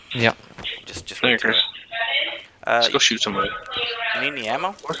 Yeah. just There, wait till. Chris. Let's go shoot somebody. You need any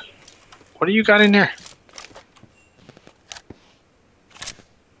ammo? What do you got in there?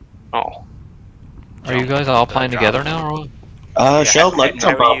 Oh. Are you guys all playing together now, or what? Yeah, Sheldon, I can how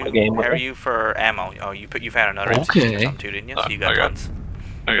jump are off you, the game with How are you. you for ammo? Oh, you found another Okay. M16 or something too, didn't you? So you got I got- tons.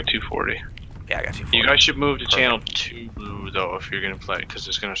 I got 240. Yeah, I got you. You guys should move to Perfect. channel 2 though if you're gonna play, because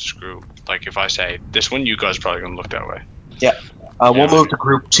it's gonna screw. Like if I say this one, you guys probably gonna look that way. We'll move to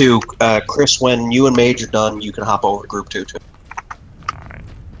group 2. Chris, when you and Mage are done, you can hop over to group 2 too. Alright.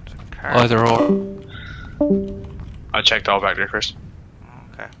 Either or. I checked all back there, Chris.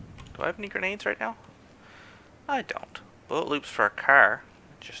 Okay. Do I have any grenades right now? I don't. Bullet loops for a car.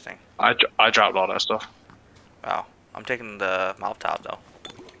 Interesting. I dropped all that stuff. Wow. I'm taking the Molotov though.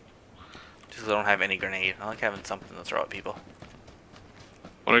 Just 'cause I don't have any grenade. I like having something to throw at people.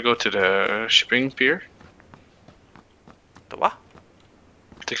 Wanna go to the shipping pier? The what?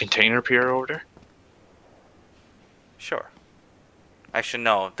 The container pier over there? Sure. Actually,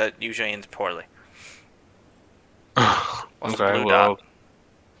 no. That usually ends poorly. What's the Okay, blue well. dot?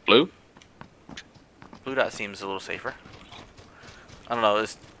 Blue? Blue dot seems a little safer. I don't know.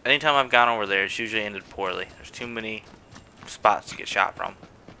 Anytime I've gone over there, it's usually ended poorly. There's too many spots to get shot from.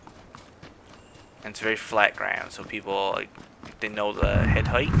 And it's very flat ground, so people, like, if they know the head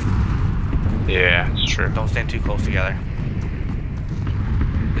height, Yeah, it's true. don't stand too close together.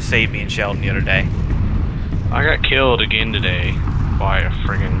 It saved me and Sheldon the other day. I got killed again today by a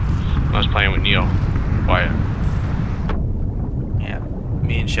friggin'. I was playing with Neil. By a. Yeah.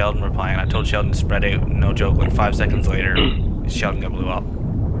 Me and Sheldon were playing. I told Sheldon to spread out. No joke, like 5 seconds later, Sheldon got blew up.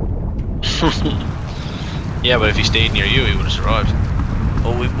 Yeah, but if he stayed near you, he would have survived.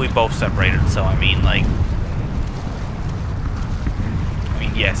 Well, we both separated, so I mean, like...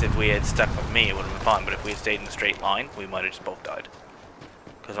 yes, if we had stuck with me, it would have been fun, but if we had stayed in a straight line, we might have just both died.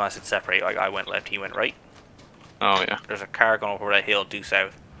 Because when I said separate, like, I went left, he went right. Oh, yeah. There's a car going over that hill due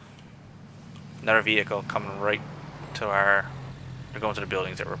south. Another vehicle coming right to our... They're going to the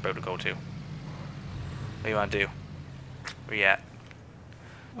buildings that we're about to go to. What do you want to do? Where you at?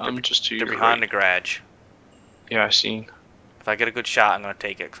 I'm just to They're your behind right. the garage. Yeah, I seen. If I get a good shot, I'm going to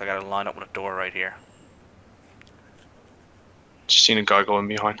take it, because I got to line up with a door right here. Just seen a guy going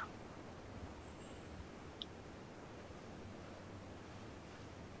behind.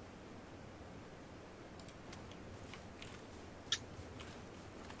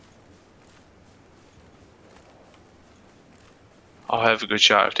 I'll have a good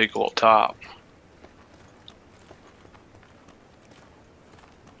shot if they go up top.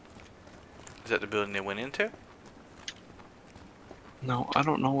 Is that the building they went into? No, I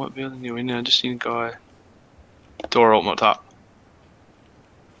don't know what building you're in. I just seen a guy. Door open up top.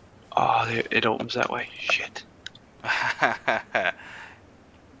 Oh, it opens that way. Shit. If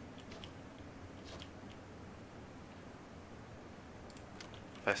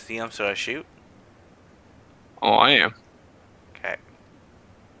I see him, should I shoot? Oh, I am. Okay.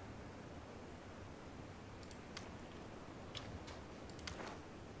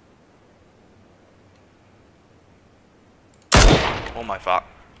 Oh my fuck.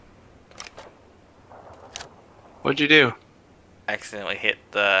 What'd you do? Accidentally hit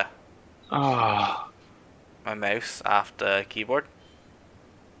the Ah. my mouse off the keyboard.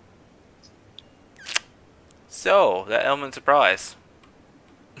 So, that element surprise.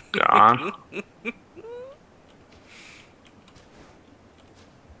 Gone.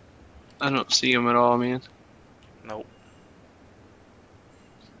 I don't see him at all, man. Nope.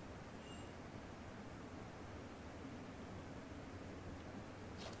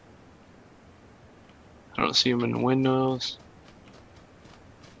 I don't see him in the windows.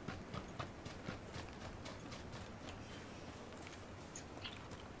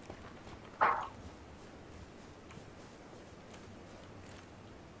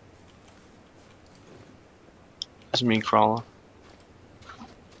 That's me crawling.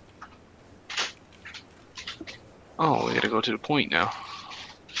 Oh, we gotta go to the point now.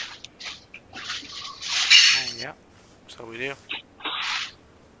 Oh, yeah. So we do.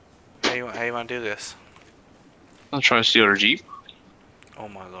 How you want to do this? I'm trying to steal her Jeep. Oh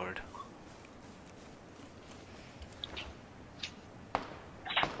my lord.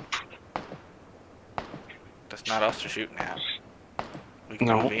 That's not us they're shooting at. We can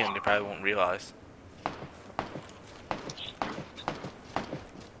No. move in, they probably won't realize.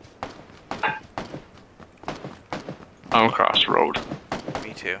 I'm across the road.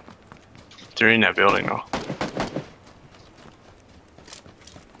 Me too. They're in that building though.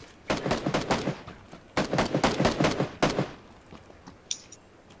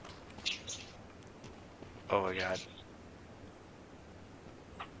 Oh my god.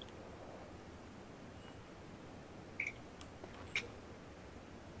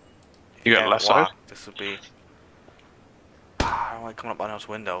 You got Yeah, left side? walk. This would be. I don't like coming up on those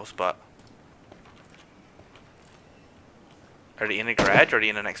windows, but. Are they in the garage or are they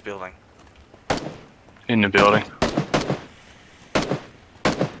in the next building? In the building.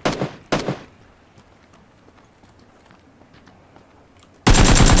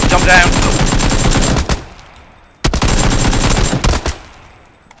 Jump down!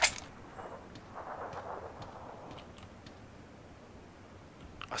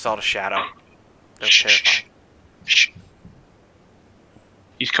 I saw the shadow. That was Shh, shh, terrifying. shh.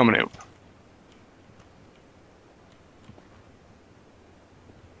 He's coming out.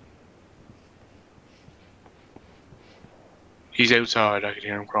 He's outside. I can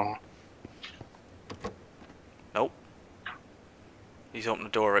hear him crawling. Nope. He's opened the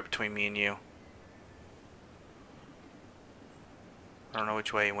door right between me and you. I don't know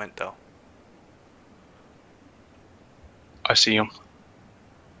which way he went though. I see him.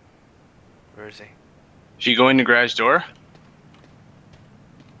 Where is he? If you go in the garage door,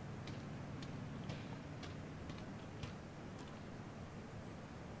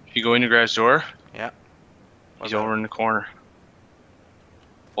 he's What about over in the corner.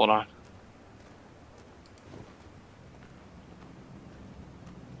 Hold on.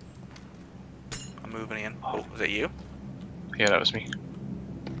 I'm moving in. Oh, was that you? Yeah, that was me.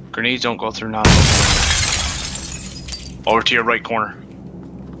 Grenades don't go through now. Over to your right corner.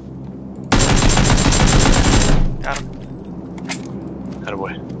 Got him.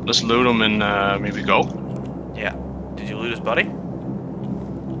 Attaboy. Let's loot him and maybe go. Yeah. Did you loot his buddy?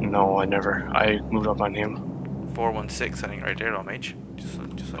 No, I never. I moved up on him. 416, I think right there, though, mage. Just let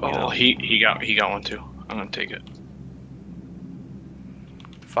me know. Oh, he got one too. I'm gonna take it.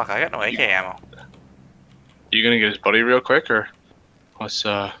 Fuck, I got no AK ammo. You gonna get his buddy real quick or let's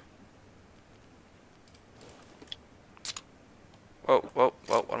Whoa,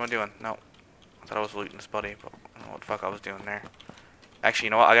 what am I doing? No. I thought I was looting his buddy, but I don't know what the fuck I was doing there. Actually,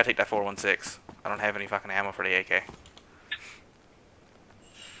 you know what? I gotta take that 416. I don't have any fucking ammo for the AK.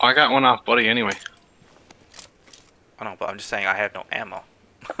 I got one off buddy anyway. I know, but I'm just saying I have no ammo.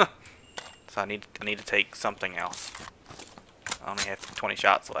 So I need to take something else. I only have 20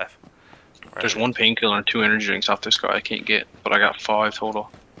 shots left. There's one painkiller and 2 energy drinks off this guy I can't get, but I got 5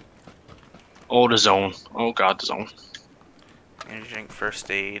 total. Oh, the zone. Oh god, the zone. Energy drink, first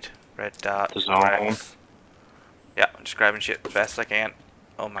aid, red dot, The zone. Rex. Yeah, I'm just grabbing shit as fast as I can.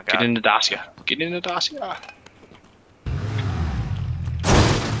 Oh my god. Get in the Dacia. Get in the Dacia.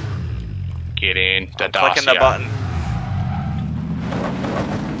 Get in the I'm Dacia. clicking the button.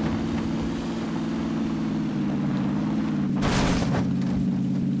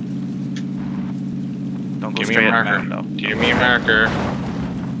 Don't go Give me straight a at the marker. mountain, though. Give me a marker.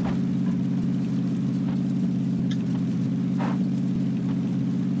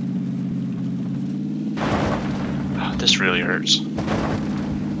 Ah, this really hurts.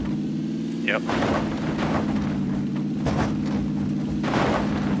 Yep.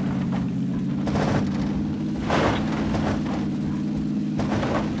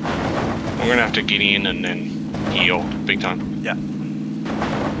 We're gonna have to get in and then heal big time. Yeah.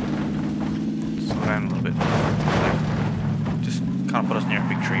 Slow down a little bit. Just kind of put us near a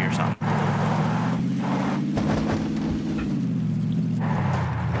big tree or something.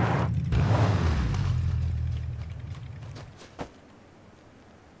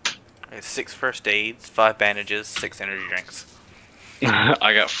 Okay, 6 first aids, 5 bandages, 6 energy drinks.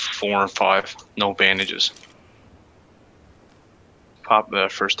 I got 4 and 5. No bandages. Pop the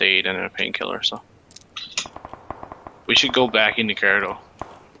first aid and then a painkiller, so. We should go back in the car though.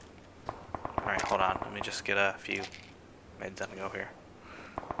 Alright, hold on. Let me just get a few meds on the go here.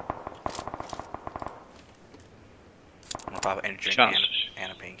 I'm gonna pop an energy drink Shots.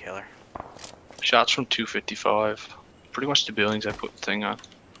 and a painkiller. Shots from 255. Pretty much the buildings I put the thing on.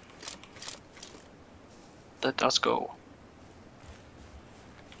 Let us go.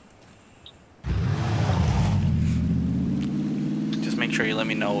 Just make sure you let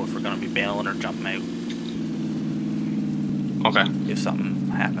me know if we're gonna be bailing or jumping out. Okay. if something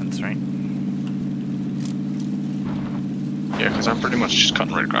happens, right? Yeah, because I'm pretty much just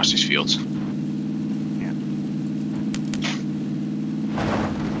cutting right across these fields. Yeah.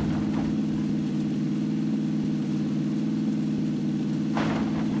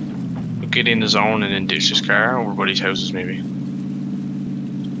 We'll get in the zone and then ditch this car over buddy's houses, maybe.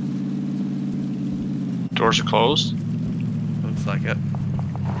 Doors are closed. Looks like it.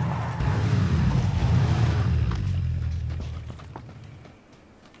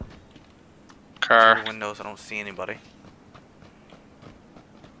 Car. Through the windows, I don't see anybody.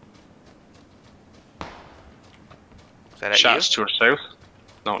 Is that at Shots you? to our south.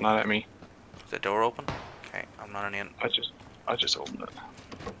 No, not at me. Is the door open? Okay, I'm running in. I just opened it.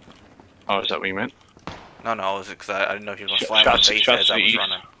 Oh, is that what you meant? No, no, it was because I didn't know if you were going to Sh- slam my shots- face shots as to I the was east.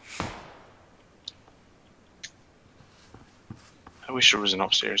 running. I wish there was an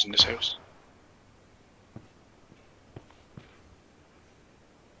upstairs in this house.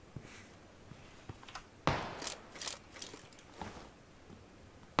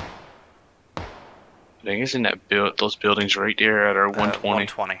 The thing is, in that those buildings right there at our 120.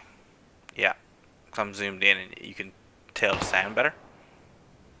 120. Yeah. 'Cause I'm zoomed in and you can tell the sound better.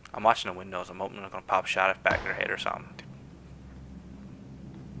 I'm watching the windows. I'm hoping they're going to pop a shot at back of their head or something.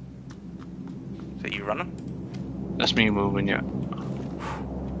 Is that you running? That's me moving, yeah.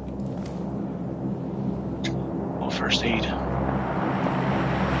 Oh, first aid.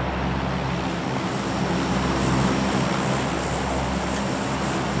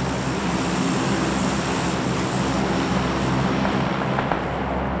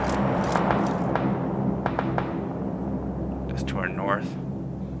 Just to our north.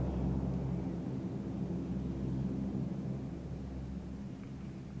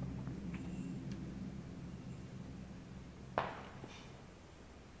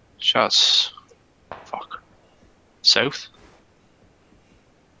 Shots. Fuck. South?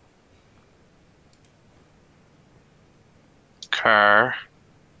 Car.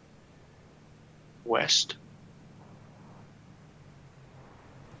 West.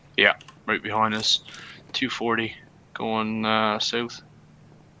 Yeah, right behind us. 240 going south.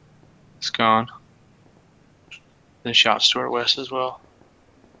 It's gone. Then shots to our west as well.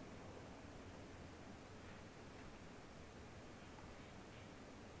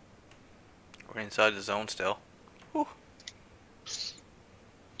 We're inside the zone still. Whew.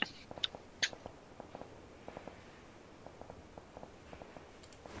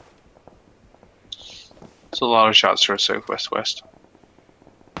 It's a lot of shots to our southwest west.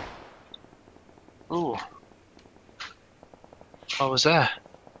 Ooh. What was that?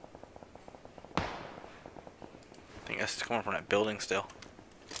 I think that's coming from that building still.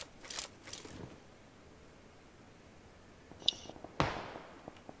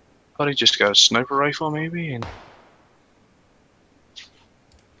 Thought he just got a sniper rifle maybe and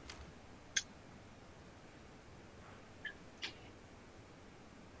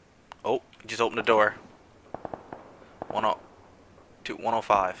Oh, he just opened the door.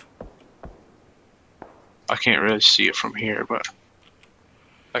 105. I can't really see it from here, but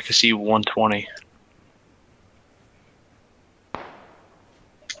I can see 120. I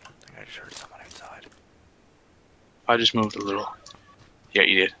think I just heard someone outside. I just moved a little. Yeah,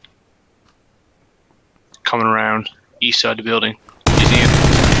 you did. Coming around east side of the building. He's in.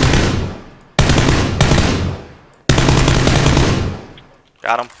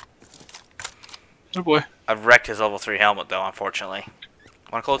 Got him. Oh boy. I've wrecked his level 3 helmet though, unfortunately.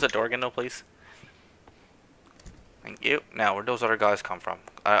 Want to close that door again though, please? Thank you. Now, where'd those other guys come from?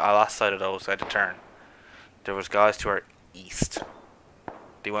 I lost sight of those. I had to turn. There was guys to our east.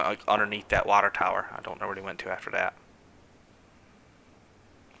 They went like underneath that water tower. I don't know where they went to after that.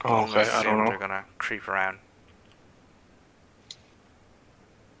 Oh, I'm gonna okay, I assume don't They're know. gonna creep around.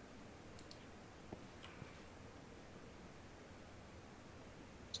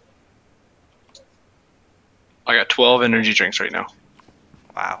 I got 12 energy drinks right now.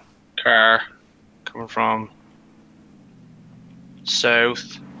 Wow. Car coming from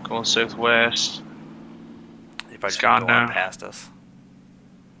south, going southwest. They probably just gone go on now. past us.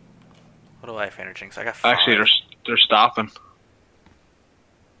 What do I have for energy drinks? I got 5. Actually, they're stopping.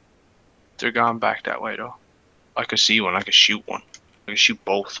 They're gone back that way though. I could see one. I could shoot one. I could shoot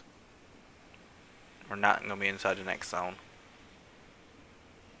both. We're not gonna be inside the next zone.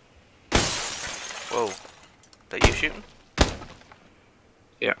 Whoa. That you shooting?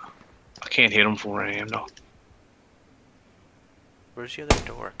 Yeah. I can't hit them from where I am though. Where's the other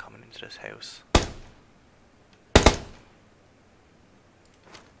door coming into this house?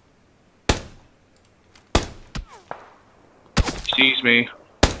 Sees me.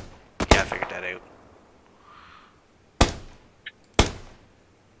 Yeah, I figured that out.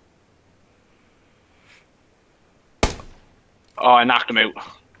 Oh, I knocked him out.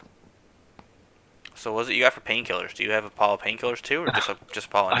 So what was it you got for painkillers? Do you have a pile of painkillers too, or just a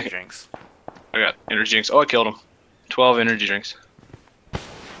pile of energy drinks? I got energy drinks. Oh, I killed him. 12 energy drinks.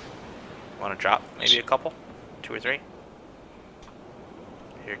 Want to drop maybe a couple? 2 or 3?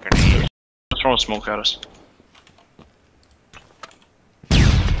 Here, grenade. Throwing smoke at us.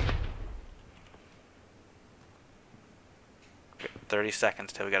 Okay, 30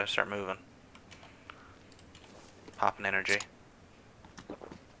 seconds till we gotta start moving. Popping energy.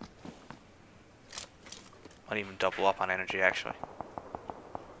 Might even double up on energy actually.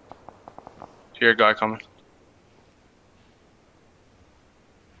 Here, guy coming.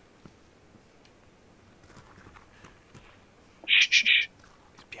 Shh.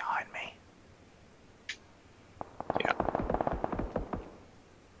 He's behind me. Yeah.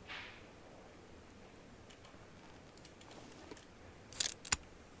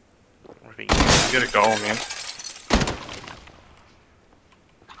 Where's he? You gotta go, man.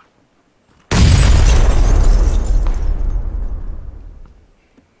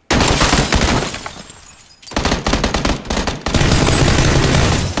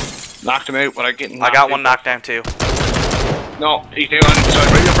 Knocked him out, but I get. I got one knocked down too. No, he's down. Sorry,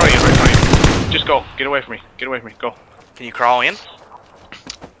 right in front of you. Right in front of you. Just go. Get away from me. Get away from me. Go. Can you crawl in?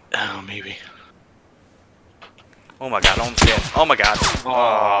 Oh, maybe. Oh my god, almost dead. Oh my god.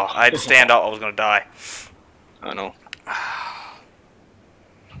 Oh, I had to stand up. I was gonna die. I know.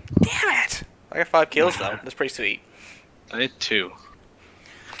 Damn it! I got 5 kills though. That's pretty sweet. I had 2.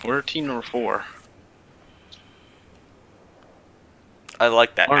 We're team number 4. I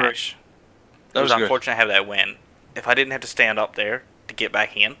like that Alright. match. It That was was good. unfortunate to have that win. If I didn't have to stand up there to get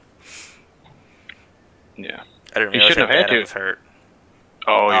back in, Yeah. I didn't You realize shouldn't how have had bad I to. was hurt.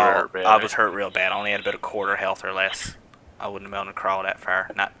 Oh, you were hurt bad. I was hurt real bad. I only had about a quarter health or less. I wouldn't have been able to crawl that far.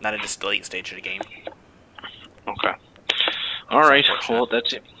 Not at this late stage of the game. Okay. All right. unfortunate. Well,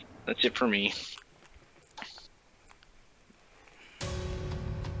 that's it. That's it for me.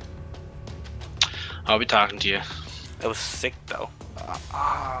 I'll be talking to you. That was sick though.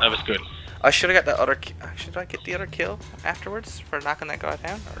 That was good. I should have got that other. Should I get the other kill afterwards for knocking that guy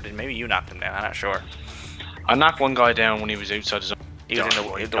down, or did maybe you knocked him down? I'm not sure. I knocked one guy down when he was outside his own. He was Oh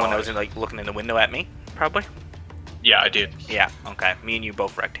my the one that God. was in, like looking in the window at me, probably. Yeah, I did. Yeah. Okay. Me and you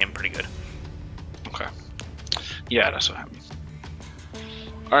both wrecked him pretty good. Okay. Yeah, that's what happened.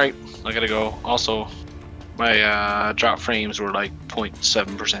 All right, I gotta go. Also, my drop frames were like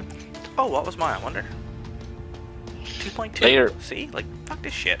 0.7%. Oh, what was mine? I wonder. 2.2. Later. See, like fuck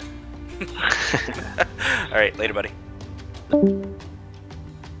this shit. All right, later, buddy.